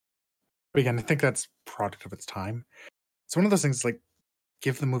 But again, I think that's product of its time. It's one of those things, like,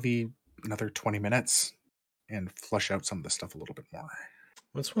 give the movie another 20 minutes and flush out some of the stuff a little bit more.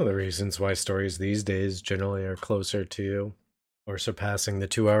 That's one of the reasons why stories these days generally are closer to or surpassing the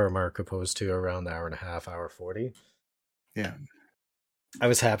 2-hour mark opposed to around the hour and a half, hour 40. Yeah. I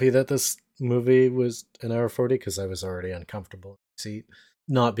was happy that this movie was an hour 40 because I was already uncomfortable in the seat.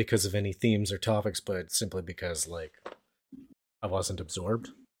 Not because of any themes or topics, but simply because, like, I wasn't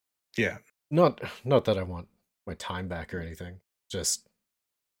absorbed. Yeah. Not that I want my time back or anything. Just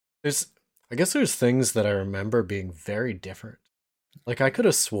I guess there's things that I remember being very different. Like, I could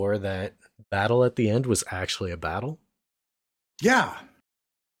have swore that battle at the end was actually a battle. Yeah.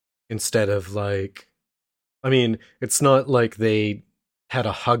 Instead of, like, I mean, it's not like they had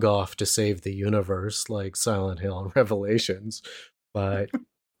a hug off to save the universe like Silent Hill and Revelations, but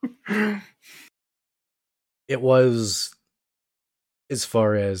it was, as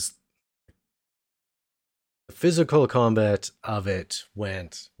far as the physical combat of it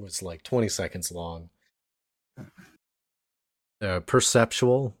was like 20 seconds long.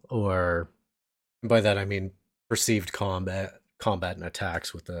 Perceptual, or by that I mean perceived combat and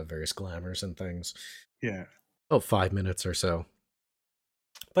attacks with the various glamours and things. Yeah. About 5 minutes or so.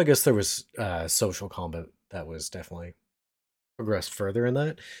 But I guess there was social combat that was definitely progressed further in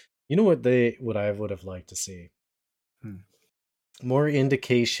that. You know what I would have liked to see? More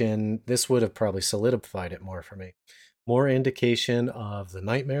indication. This would have probably solidified it more for me. More indication of the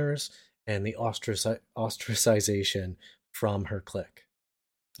nightmares and the ostracization from her clique.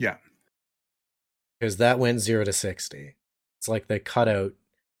 Yeah. Because that went 0 to 60. It's like they cut out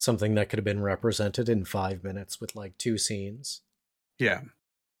something that could have been represented in 5 minutes with like 2 scenes. Yeah.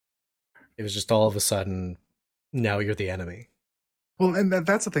 It was just all of a sudden now you're the enemy. Well, and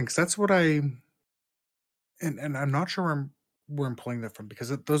that's the thing, because that's what and I'm not sure where I'm pulling that from, because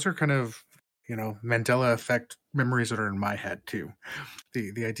those are kind of, Mandela effect memories that are in my head too.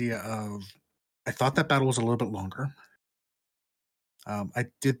 The idea of, I thought that battle was a little bit longer. I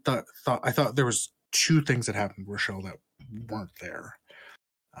thought there was two things that happened, Rochelle, that weren't there.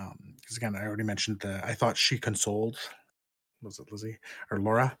 Because again, I already mentioned I thought she consoled. Was it Lizzie or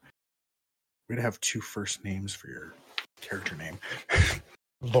Laura? We'd have two first names for your character name.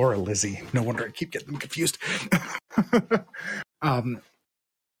 Laura Lizzie. No wonder I keep getting them confused.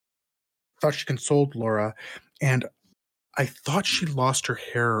 Thought she consoled Laura, and I thought she lost her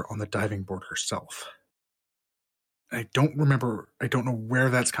hair on the diving board herself. I don't know where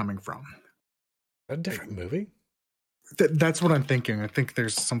that's coming from. A different movie? That's what I'm thinking. I think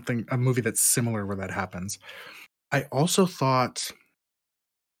there's a movie that's similar where that happens. I also thought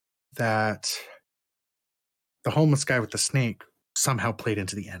that the homeless guy with the snake somehow played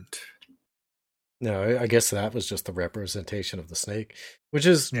into the end. No, I guess that was just the representation of the snake, which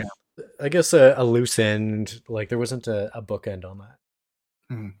is, Yeah. I guess, a loose end. Like, there wasn't a bookend on that.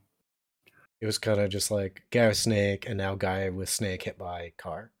 Mhm. It was kind of just like guy with snake, and now guy with snake hit by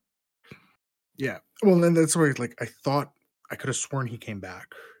car. Yeah. Well, then that's where, like, I thought I could have sworn he came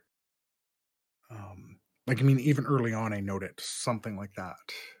back. Even early on, I noted something like that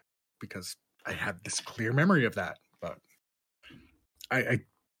because I had this clear memory of that, but I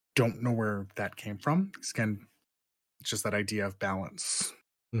don't know where that came from. Again, it's just that idea of balance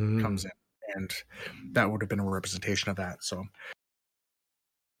comes in, and that would have been a representation of that. So,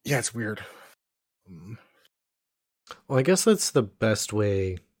 yeah, it's weird. Well, I guess that's the best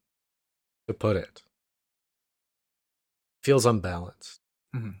way to put it. Feels unbalanced.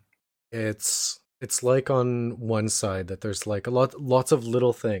 Mm-hmm. It's like on one side that there's like lots of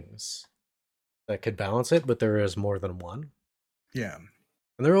little things that could balance it, but there is more than one. Yeah.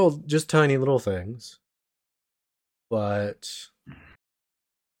 And they're all just tiny little things. But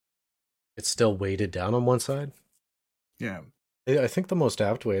it's still weighted down on one side. Yeah. I think the most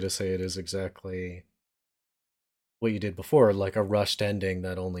apt way to say it is exactly what you did before, like a rushed ending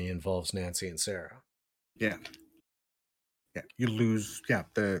that only involves Nancy and Sarah. Yeah. Yeah. You lose,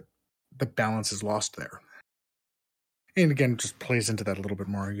 the balance is lost there. And again, just plays into that a little bit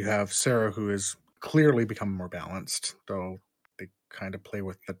more. You have Sarah, who has clearly become more balanced, though they kind of play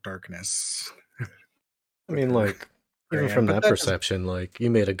with the darkness. I mean, like, even from that perception, like, you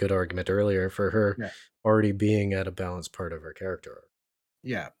made a good argument earlier for her already being at a balanced part of her character.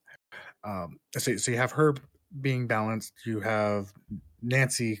 Yeah. So you have her being balanced. You have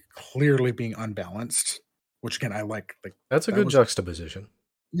Nancy clearly being unbalanced, which again, I like. That's a good juxtaposition.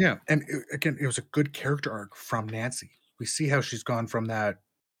 Yeah. And again, it was a good character arc from Nancy. We see how she's gone from that,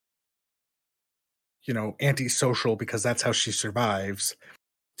 antisocial because that's how she survives,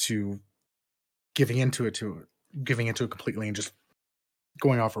 to giving into it completely and just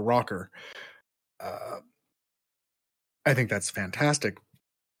going off a rocker. I think that's fantastic.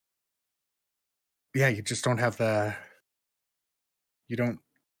 Yeah, you just don't have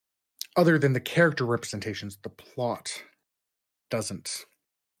other than the character representations, the plot doesn't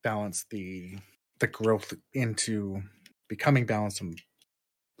balance the growth into becoming balanced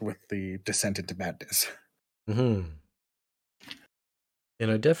with the descent into madness. Mm-hmm.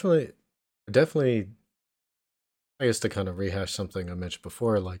 And I definitely, I guess to kind of rehash something I mentioned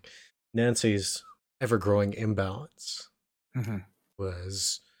before, like Nancy's ever-growing imbalance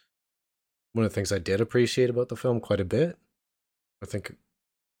was one of the things I did appreciate about the film quite a bit. I think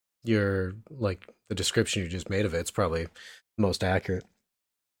the description you just made of it's probably the most accurate.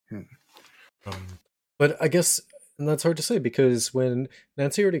 But I guess, and that's hard to say, because when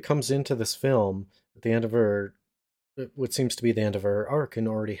Nancy already comes into this film at the end of what seems to be the end of her arc, and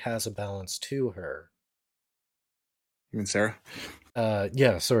already has a balance to her. You mean Sarah?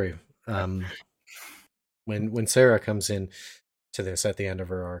 Yeah, sorry. When Sarah comes in to this at the end of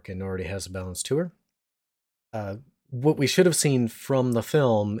her arc and already has a balance to her, what we should have seen from the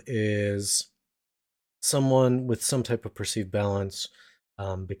film is someone with some type of perceived balance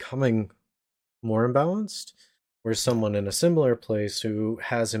becoming more imbalanced, whereas someone in a similar place who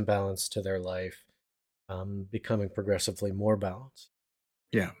has imbalance to their life becoming progressively more balanced.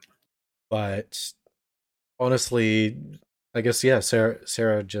 Yeah. But honestly, I guess, yeah,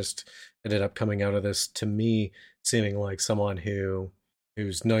 Sarah just ended up coming out of this, to me, seeming like someone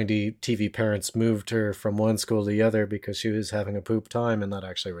whose 90 TV parents moved her from one school to the other because she was having a poop time, and that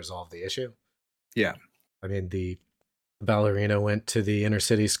actually resolved the issue. Yeah. I mean, the ballerina went to the inner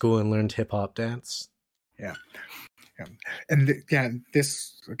city school and learned hip-hop dance. Yeah. And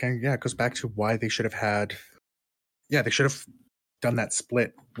this, again, goes back to why they should have had yeah, they should have done that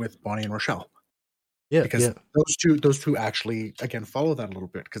split with Bonnie and Rochelle. Yeah, Because yeah. those two actually, again, follow that a little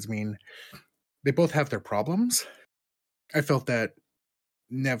bit. Because, I mean, they both have their problems. I felt that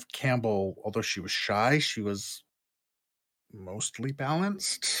Neve Campbell, although she was shy, she was mostly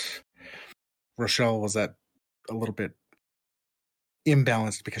balanced. Rochelle was a little bit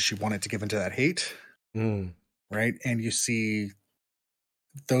imbalanced because she wanted to give into that hate, Mm. right? And you see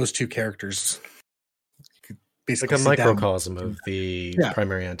those two characters Like basically a sit down. microcosm of the Yeah.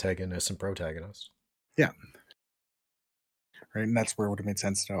 primary antagonist and protagonist. Yeah. Right, and that's where it would have made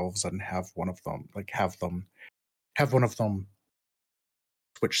sense to all of a sudden have one of them, like have one of them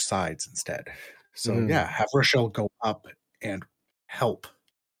switch sides instead. So Mhm. yeah, have Rochelle go up and help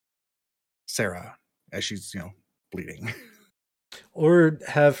Sarah as she's bleeding. Or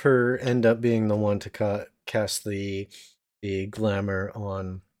have her end up being the one to cast the glamour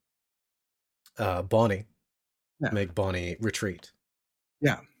on Bonnie, Yeah. make Bonnie retreat.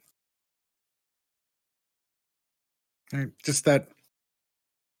 Yeah. Right, just that,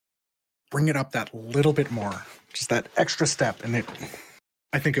 bring it up that little bit more, just that extra step, and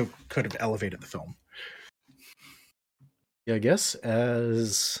I think it could have elevated the film. Yeah, I guess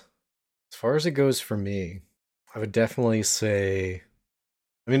as far as it goes for me, I would definitely say,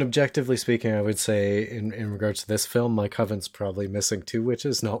 I mean, objectively speaking, I would say in regards to this film, Mike Hovind's probably missing 2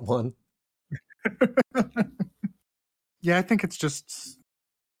 witches, not 1. Yeah, I think it's just.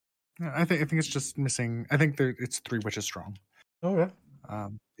 I think it's just missing. I think it's 3 witches strong. Okay.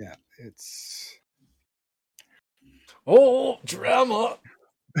 Yeah, it's. Oh, drama!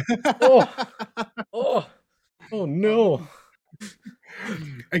 Oh no!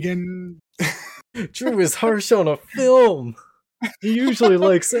 Again, Drew is harsh on a film. He usually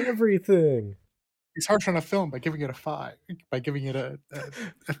likes everything. he's harsh on a film by giving it a 5, by giving it a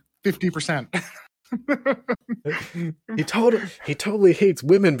 50%. He totally hates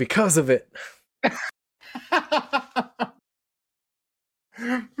women because of it.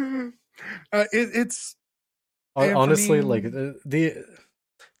 It's Honestly, for me, like the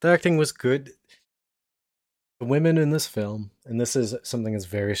acting was good. The women in this film, and this is something that's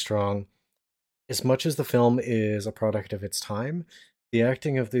very strong, as much as the film is a product of its time, the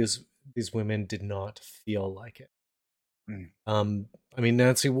acting of these women did not feel like it. I mean,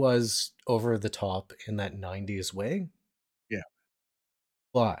 Nancy was over the top in that 90s way. Yeah.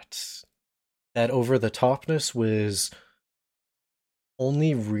 But that over the topness was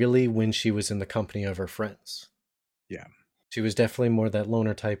only really when she was in the company of her friends. Yeah. She was definitely more that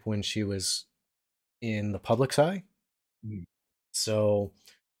loner type when she was in the public's eye. Mm. So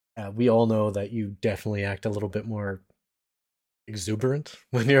we all know that you definitely act a little bit more exuberant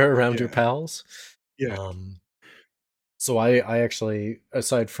when you're around your pals. Yeah. So I actually,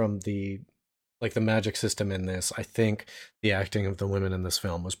 aside from the magic system in this, I think the acting of the women in this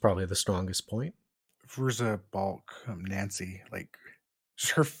film was probably the strongest point. Fairuza Balk, Nancy, like,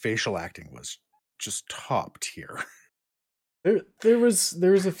 just her facial acting was just top tier. There was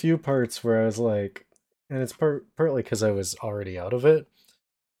a few parts where I was like, and it's partly because I was already out of it.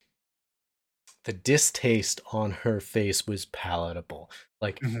 The distaste on her face was palatable.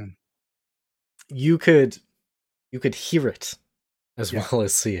 Like you could hear it as well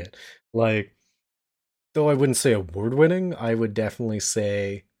as see it. Like, though I wouldn't say award-winning, I would definitely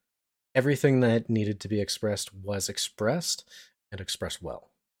say everything that needed to be expressed was expressed and expressed well.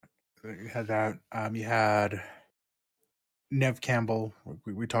 You had that. You had Neve Campbell.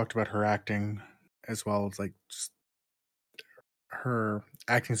 We talked about her acting as well. It's like just her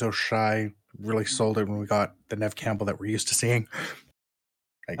acting so shy really sold it when we got the Neve Campbell that we're used to seeing.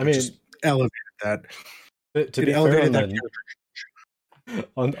 Like, I mean, just elevated that. To be fair,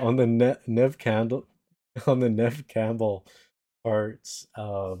 on the Neve Campbell parts,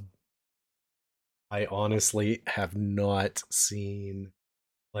 I honestly have not seen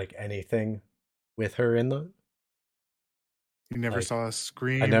like anything with her in them. You never saw a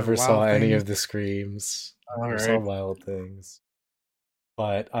scream? I never saw any of the screams. I saw Wild Things.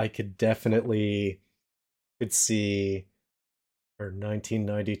 But I could see her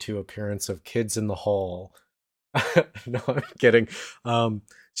 1992 appearance of Kids in the Hall. No, I'm kidding.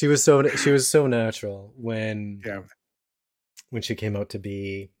 She was so natural when she came out to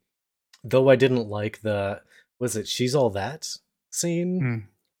be. Though I didn't like She's All That scene.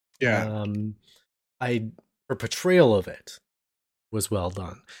 Her portrayal of it was well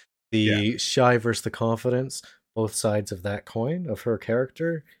done. The shy versus the confidence, both sides of that coin of her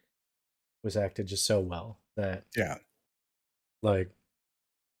character, was acted just so well that like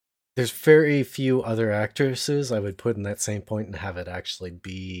there's very few other actresses I would put in that same point and have it actually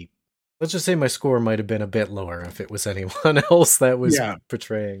be let's just say my score might have been a bit lower if it was anyone else that was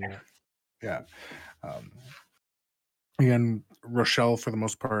portraying it. Yeah. Again, Rochelle, for the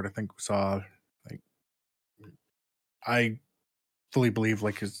most part, I think we saw, like, I fully believe,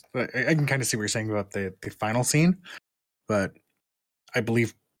 like, I can kind of see what you're saying about the final scene, but I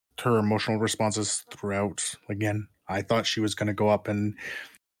believe her emotional responses throughout. Again, I thought she was going to go up and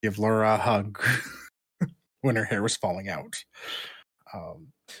give Laura a hug when her hair was falling out.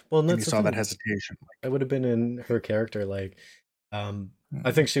 Well, and you saw that hesitation. That would have been in her character. Like,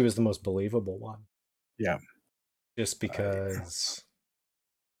 I think she was the most believable one. Yeah. Just because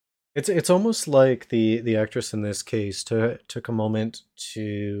it's almost like the actress in this case took a moment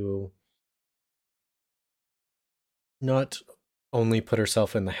to not only put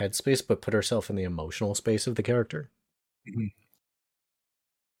herself in the headspace, but put herself in the emotional space of the character. Mm-hmm.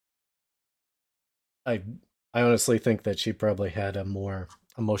 I honestly think that she probably had a more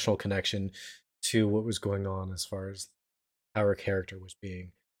emotional connection to what was going on as far as how her character was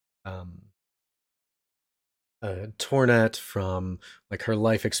being torn at from, like, her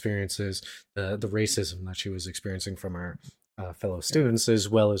life experiences, the racism that she was experiencing from her fellow students, as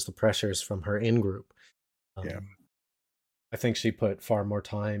well as the pressures from her in-group. I think she put far more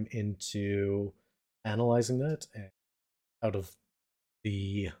time into analyzing that, and out of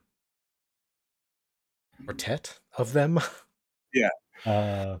the quartet of them,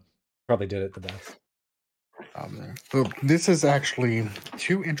 probably did it the best. So this is actually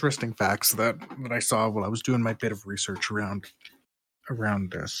two interesting facts that I saw while I was doing my bit of research around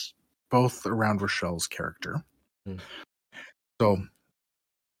this, both around Rochelle's character. So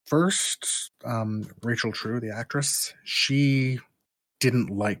first, Rachel True, the actress, she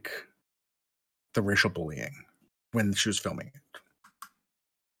didn't like the racial bullying when she was filming it.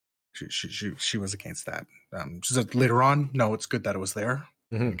 She was against that. She said later on, no, it's good that it was there.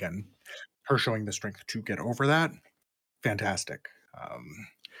 Again, her showing the strength to get over that, fantastic.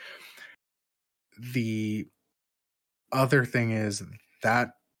 The other thing is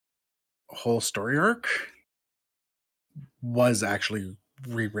that whole story arc was actually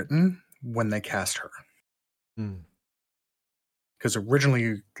rewritten when they cast her. Because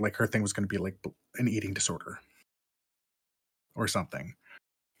originally, like, her thing was going to be like an eating disorder or something.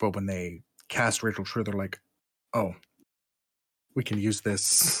 But when they cast Rachel True, they're like, oh, we can use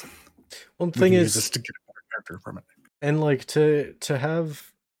this. Well, the thing is, this to get a better character from it. And, like, to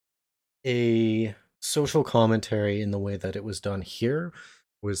have a social commentary in the way that it was done here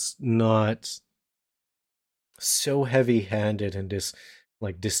was not so heavy-handed and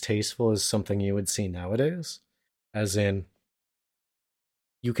distasteful as something you would see nowadays. As in,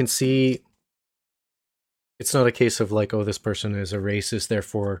 you can see it's not a case of like, oh, this person is a racist,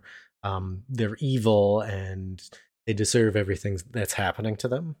 therefore they're evil and they deserve everything that's happening to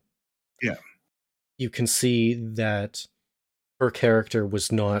them. Yeah. You can see that her character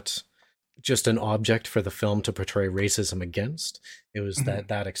was not just an object for the film to portray racism against. It was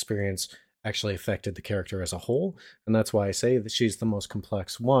that experience actually affected the character as a whole. And that's why I say that she's the most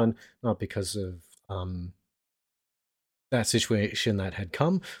complex one, not because of that situation that had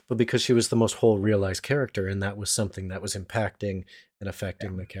come, but because she was the most whole realized character, and that was something that was impacting and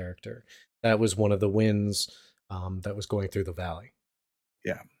affecting the character. That was one of the wins that was going through the valley.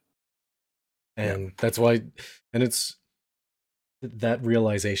 Yeah. And that's why, and it's that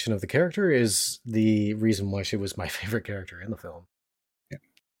realization of the character is the reason why she was my favorite character in the film. Yeah.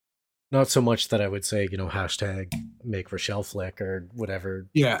 Not so much that I would say, hashtag make Rochelle flick or whatever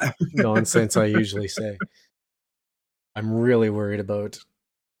nonsense I usually say. I'm really worried about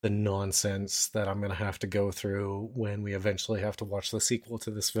the nonsense that I'm going to have to go through when we eventually have to watch the sequel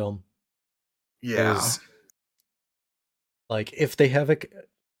to this film. Yeah. Like, if they have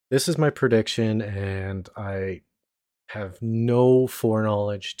this is my prediction, and I have no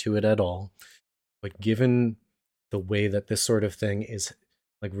foreknowledge to it at all, but given the way that this sort of thing is,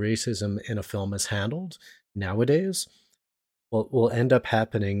 like, racism in a film is handled nowadays, what will end up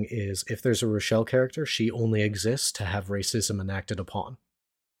happening is, if there's a Rochelle character, she only exists to have racism enacted upon.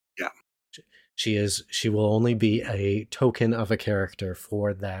 Yeah. She will only be a token of a character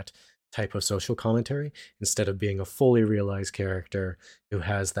for that type of social commentary, instead of being a fully realized character who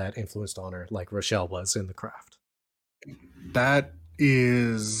has that influenced on her, like Rochelle was in The Craft. That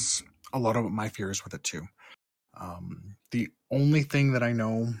is a lot of my fears with it too. The only thing that I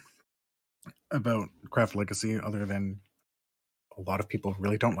know about Craft Legacy, other than a lot of people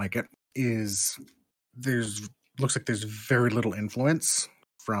really don't like it, is looks like there's very little influence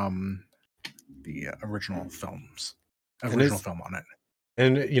from the original film on it.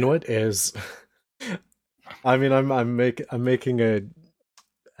 And you know what is? I mean, I'm making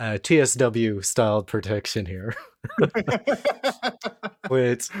TSW styled protection here.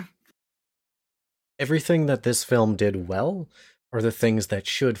 With everything that this film did well are the things that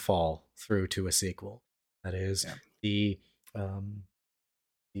should fall through to a sequel. That is the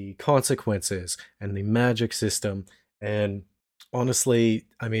consequences and the magic system. And honestly,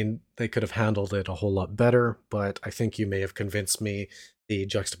 I mean, they could have handled it a whole lot better, but I think you may have convinced me the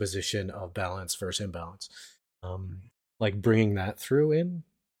juxtaposition of balance versus imbalance. Like bringing that through in.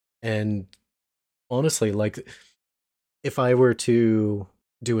 And honestly, like if I were to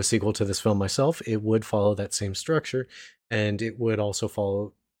do a sequel to this film myself, it would follow that same structure, and it would also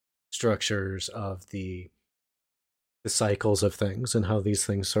follow structures of the cycles of things and how these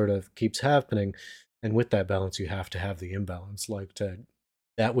things sort of keeps happening. And with that balance, you have to have the imbalance.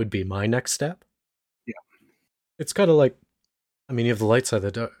 That would be my next step. Yeah, it's kind of like, I mean, you have the light side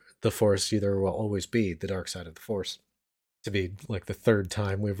of the Force. There will always be the dark side of the Force. To be like the third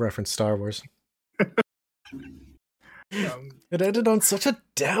time we've referenced Star Wars. It ended on such a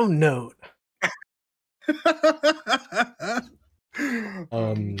down note.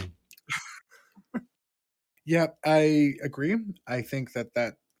 Yeah, I agree. I think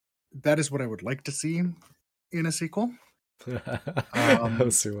that is what I would like to see in a sequel. We'll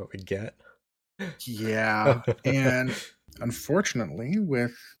see what we get. Yeah, and unfortunately,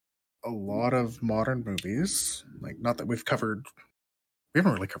 with a lot of modern movies, like not that we haven't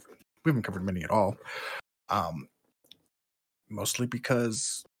covered many at all. Mostly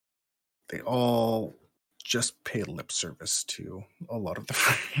because they all just pay lip service to a lot of the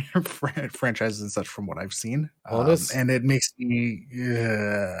franchises and such from what I've seen. And it makes me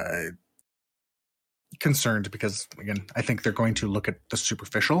concerned because, again, I think they're going to look at the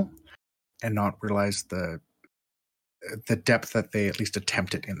superficial and not realize the depth that they at least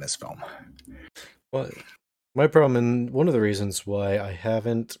attempted in this film. Well, my problem, and one of the reasons why I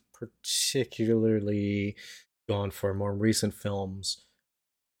haven't particularly gone for more recent films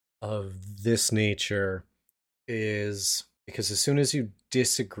of this nature, is because as soon as you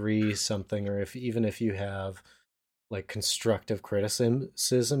disagree something, or even if you have like constructive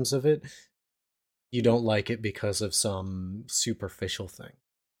criticisms of it, you don't like it because of some superficial thing.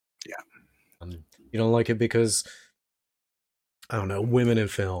 Yeah. You don't like it because, I don't know, women in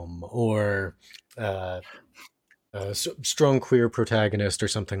film, or strong queer protagonist or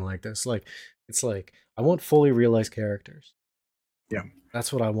something like this. Like, it's like, I want fully realized characters. Yeah.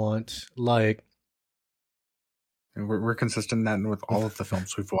 That's what I want. Like, and we're consistent in that with all of the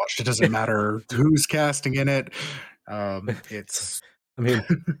films we've watched. It doesn't matter who's casting in it. It's. I mean,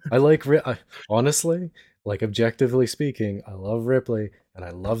 I like honestly, like objectively speaking, I love Ripley and I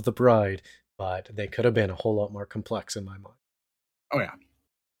love The Bride, but they could have been a whole lot more complex in my mind. Oh yeah.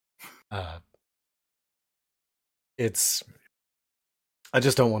 I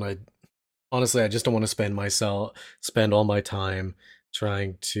just don't want to. Honestly, I just don't want to spend all my time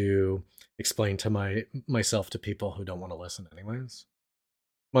trying to explain to myself to people who don't want to listen anyways.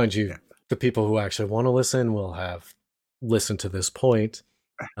 Mind you, the people who actually want to listen will have listened to this point.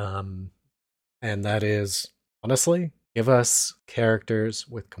 And that is, honestly, give us characters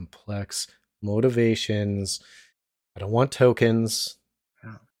with complex motivations. I don't want tokens.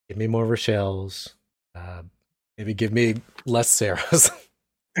 Give me more Rochelles. Maybe give me less Sarahs.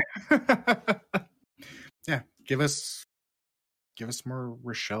 Yeah, give us more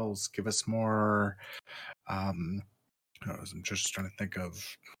Rochelles. Give us more. I'm just trying to think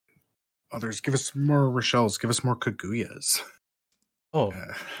of others. Give us more Rochelles. Give us more Kaguyas. Oh,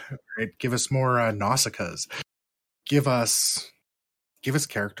 right. Give us more Nausicaas. Give us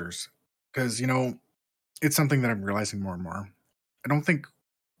characters, because it's something that I'm realizing more and more. I don't think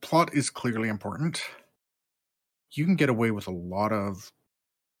plot is clearly important. You can get away with a lot of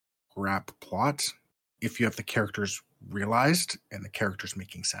crap plot if you have the characters realized and the characters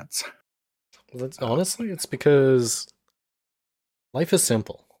making sense. Well, honestly, it's because life is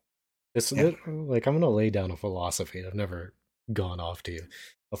simple. It's like, I'm going to lay down a philosophy I've never gone off to you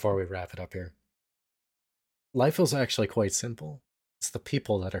before we wrap it up here. Life is actually quite simple. It's the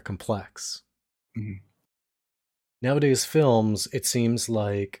people that are complex. Mm-hmm. Nowadays, films, it seems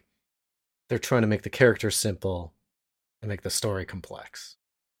like they're trying to make the characters simple and make the story complex.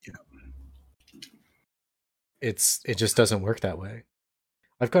 Yeah. It just doesn't work that way.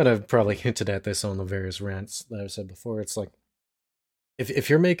 I've kind of probably hinted at this on the various rants that I've said before. It's like, if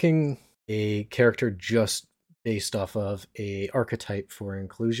you're making a character just based off of a archetype for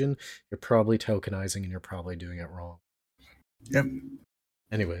inclusion, you're probably tokenizing and you're probably doing it wrong. Yep.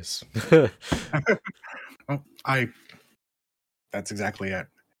 Anyways. Well, that's exactly it.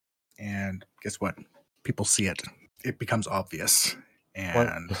 And guess what? People see it. It becomes obvious. What?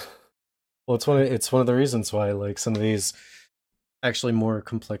 And Well, it's one of the reasons why like some of these actually more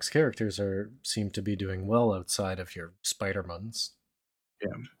complex characters seem to be doing well outside of your Spider-Mans. yeah,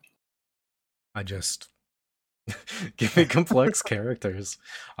 I just give me complex characters.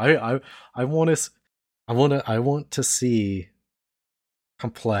 I want to I want to see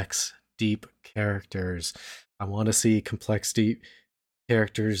complex, deep characters. I want to see complex, deep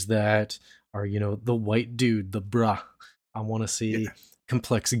characters that are, the white dude, the bruh. I want to see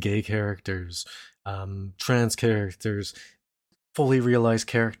complex gay characters, trans characters, fully realized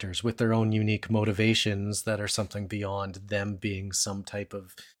characters with their own unique motivations that are something beyond them being some type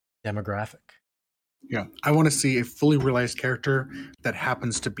of demographic. yeah. I want to see a fully realized character that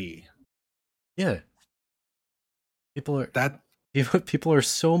happens to be Yeah. People are that. people are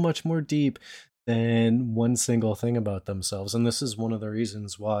so much more deep than one single thing about themselves, and this is one of the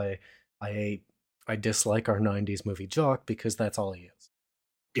reasons why I I dislike our '90s movie Jock, because that's all he is.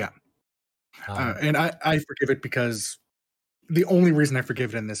 Yeah, Um, and I forgive it because the only reason I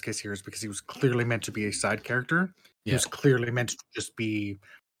forgive it in this case here is because he was clearly meant to be a side character. He Yeah. was clearly meant to just be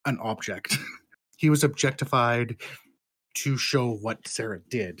an object. He was objectified to show what Sarah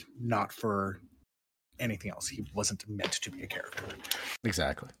did, not for anything else. He wasn't meant to be a character.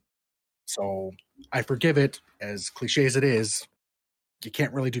 Exactly. So I forgive it, as cliche as it is. You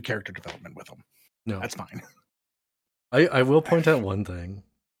can't really do character development with him. No, That's fine. I will point out one thing.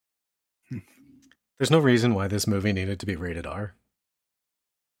 There's no reason why this movie needed to be rated R.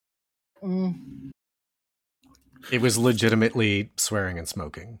 It was legitimately swearing and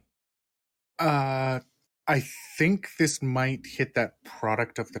smoking. I think this might hit that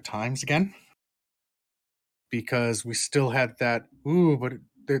product of the times again, because we still had that. But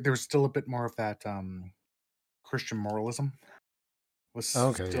there was still a bit more of that Christian moralism was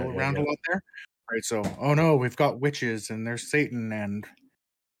still around a lot there, right? So, oh no, we've got witches and there's Satan, and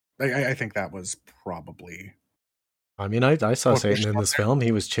I think that was probably. I mean, I saw Satan in this film.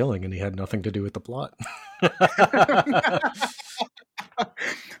 He was chilling, and he had nothing to do with the plot.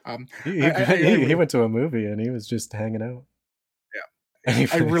 He went to a movie, and he was just hanging out. Yeah,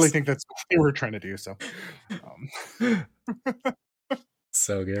 anyways. I really think that's what they were trying to do. So,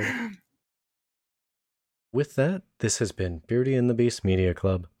 so good. With that, this has been Beauty and the Beast Media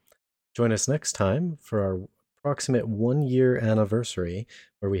Club. Join us next time for our approximate 1-year anniversary,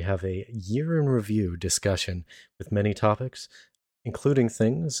 where we have a year in review discussion with many topics, including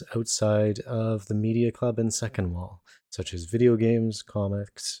things outside of the Media Club and Second Wall, such as video games,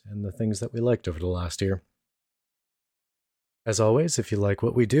 comics, and the things that we liked over the last year. As always, if you like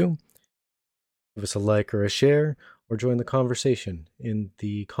what we do, give us a like or a share, or join the conversation in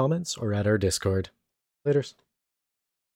the comments or at our Discord. Laters.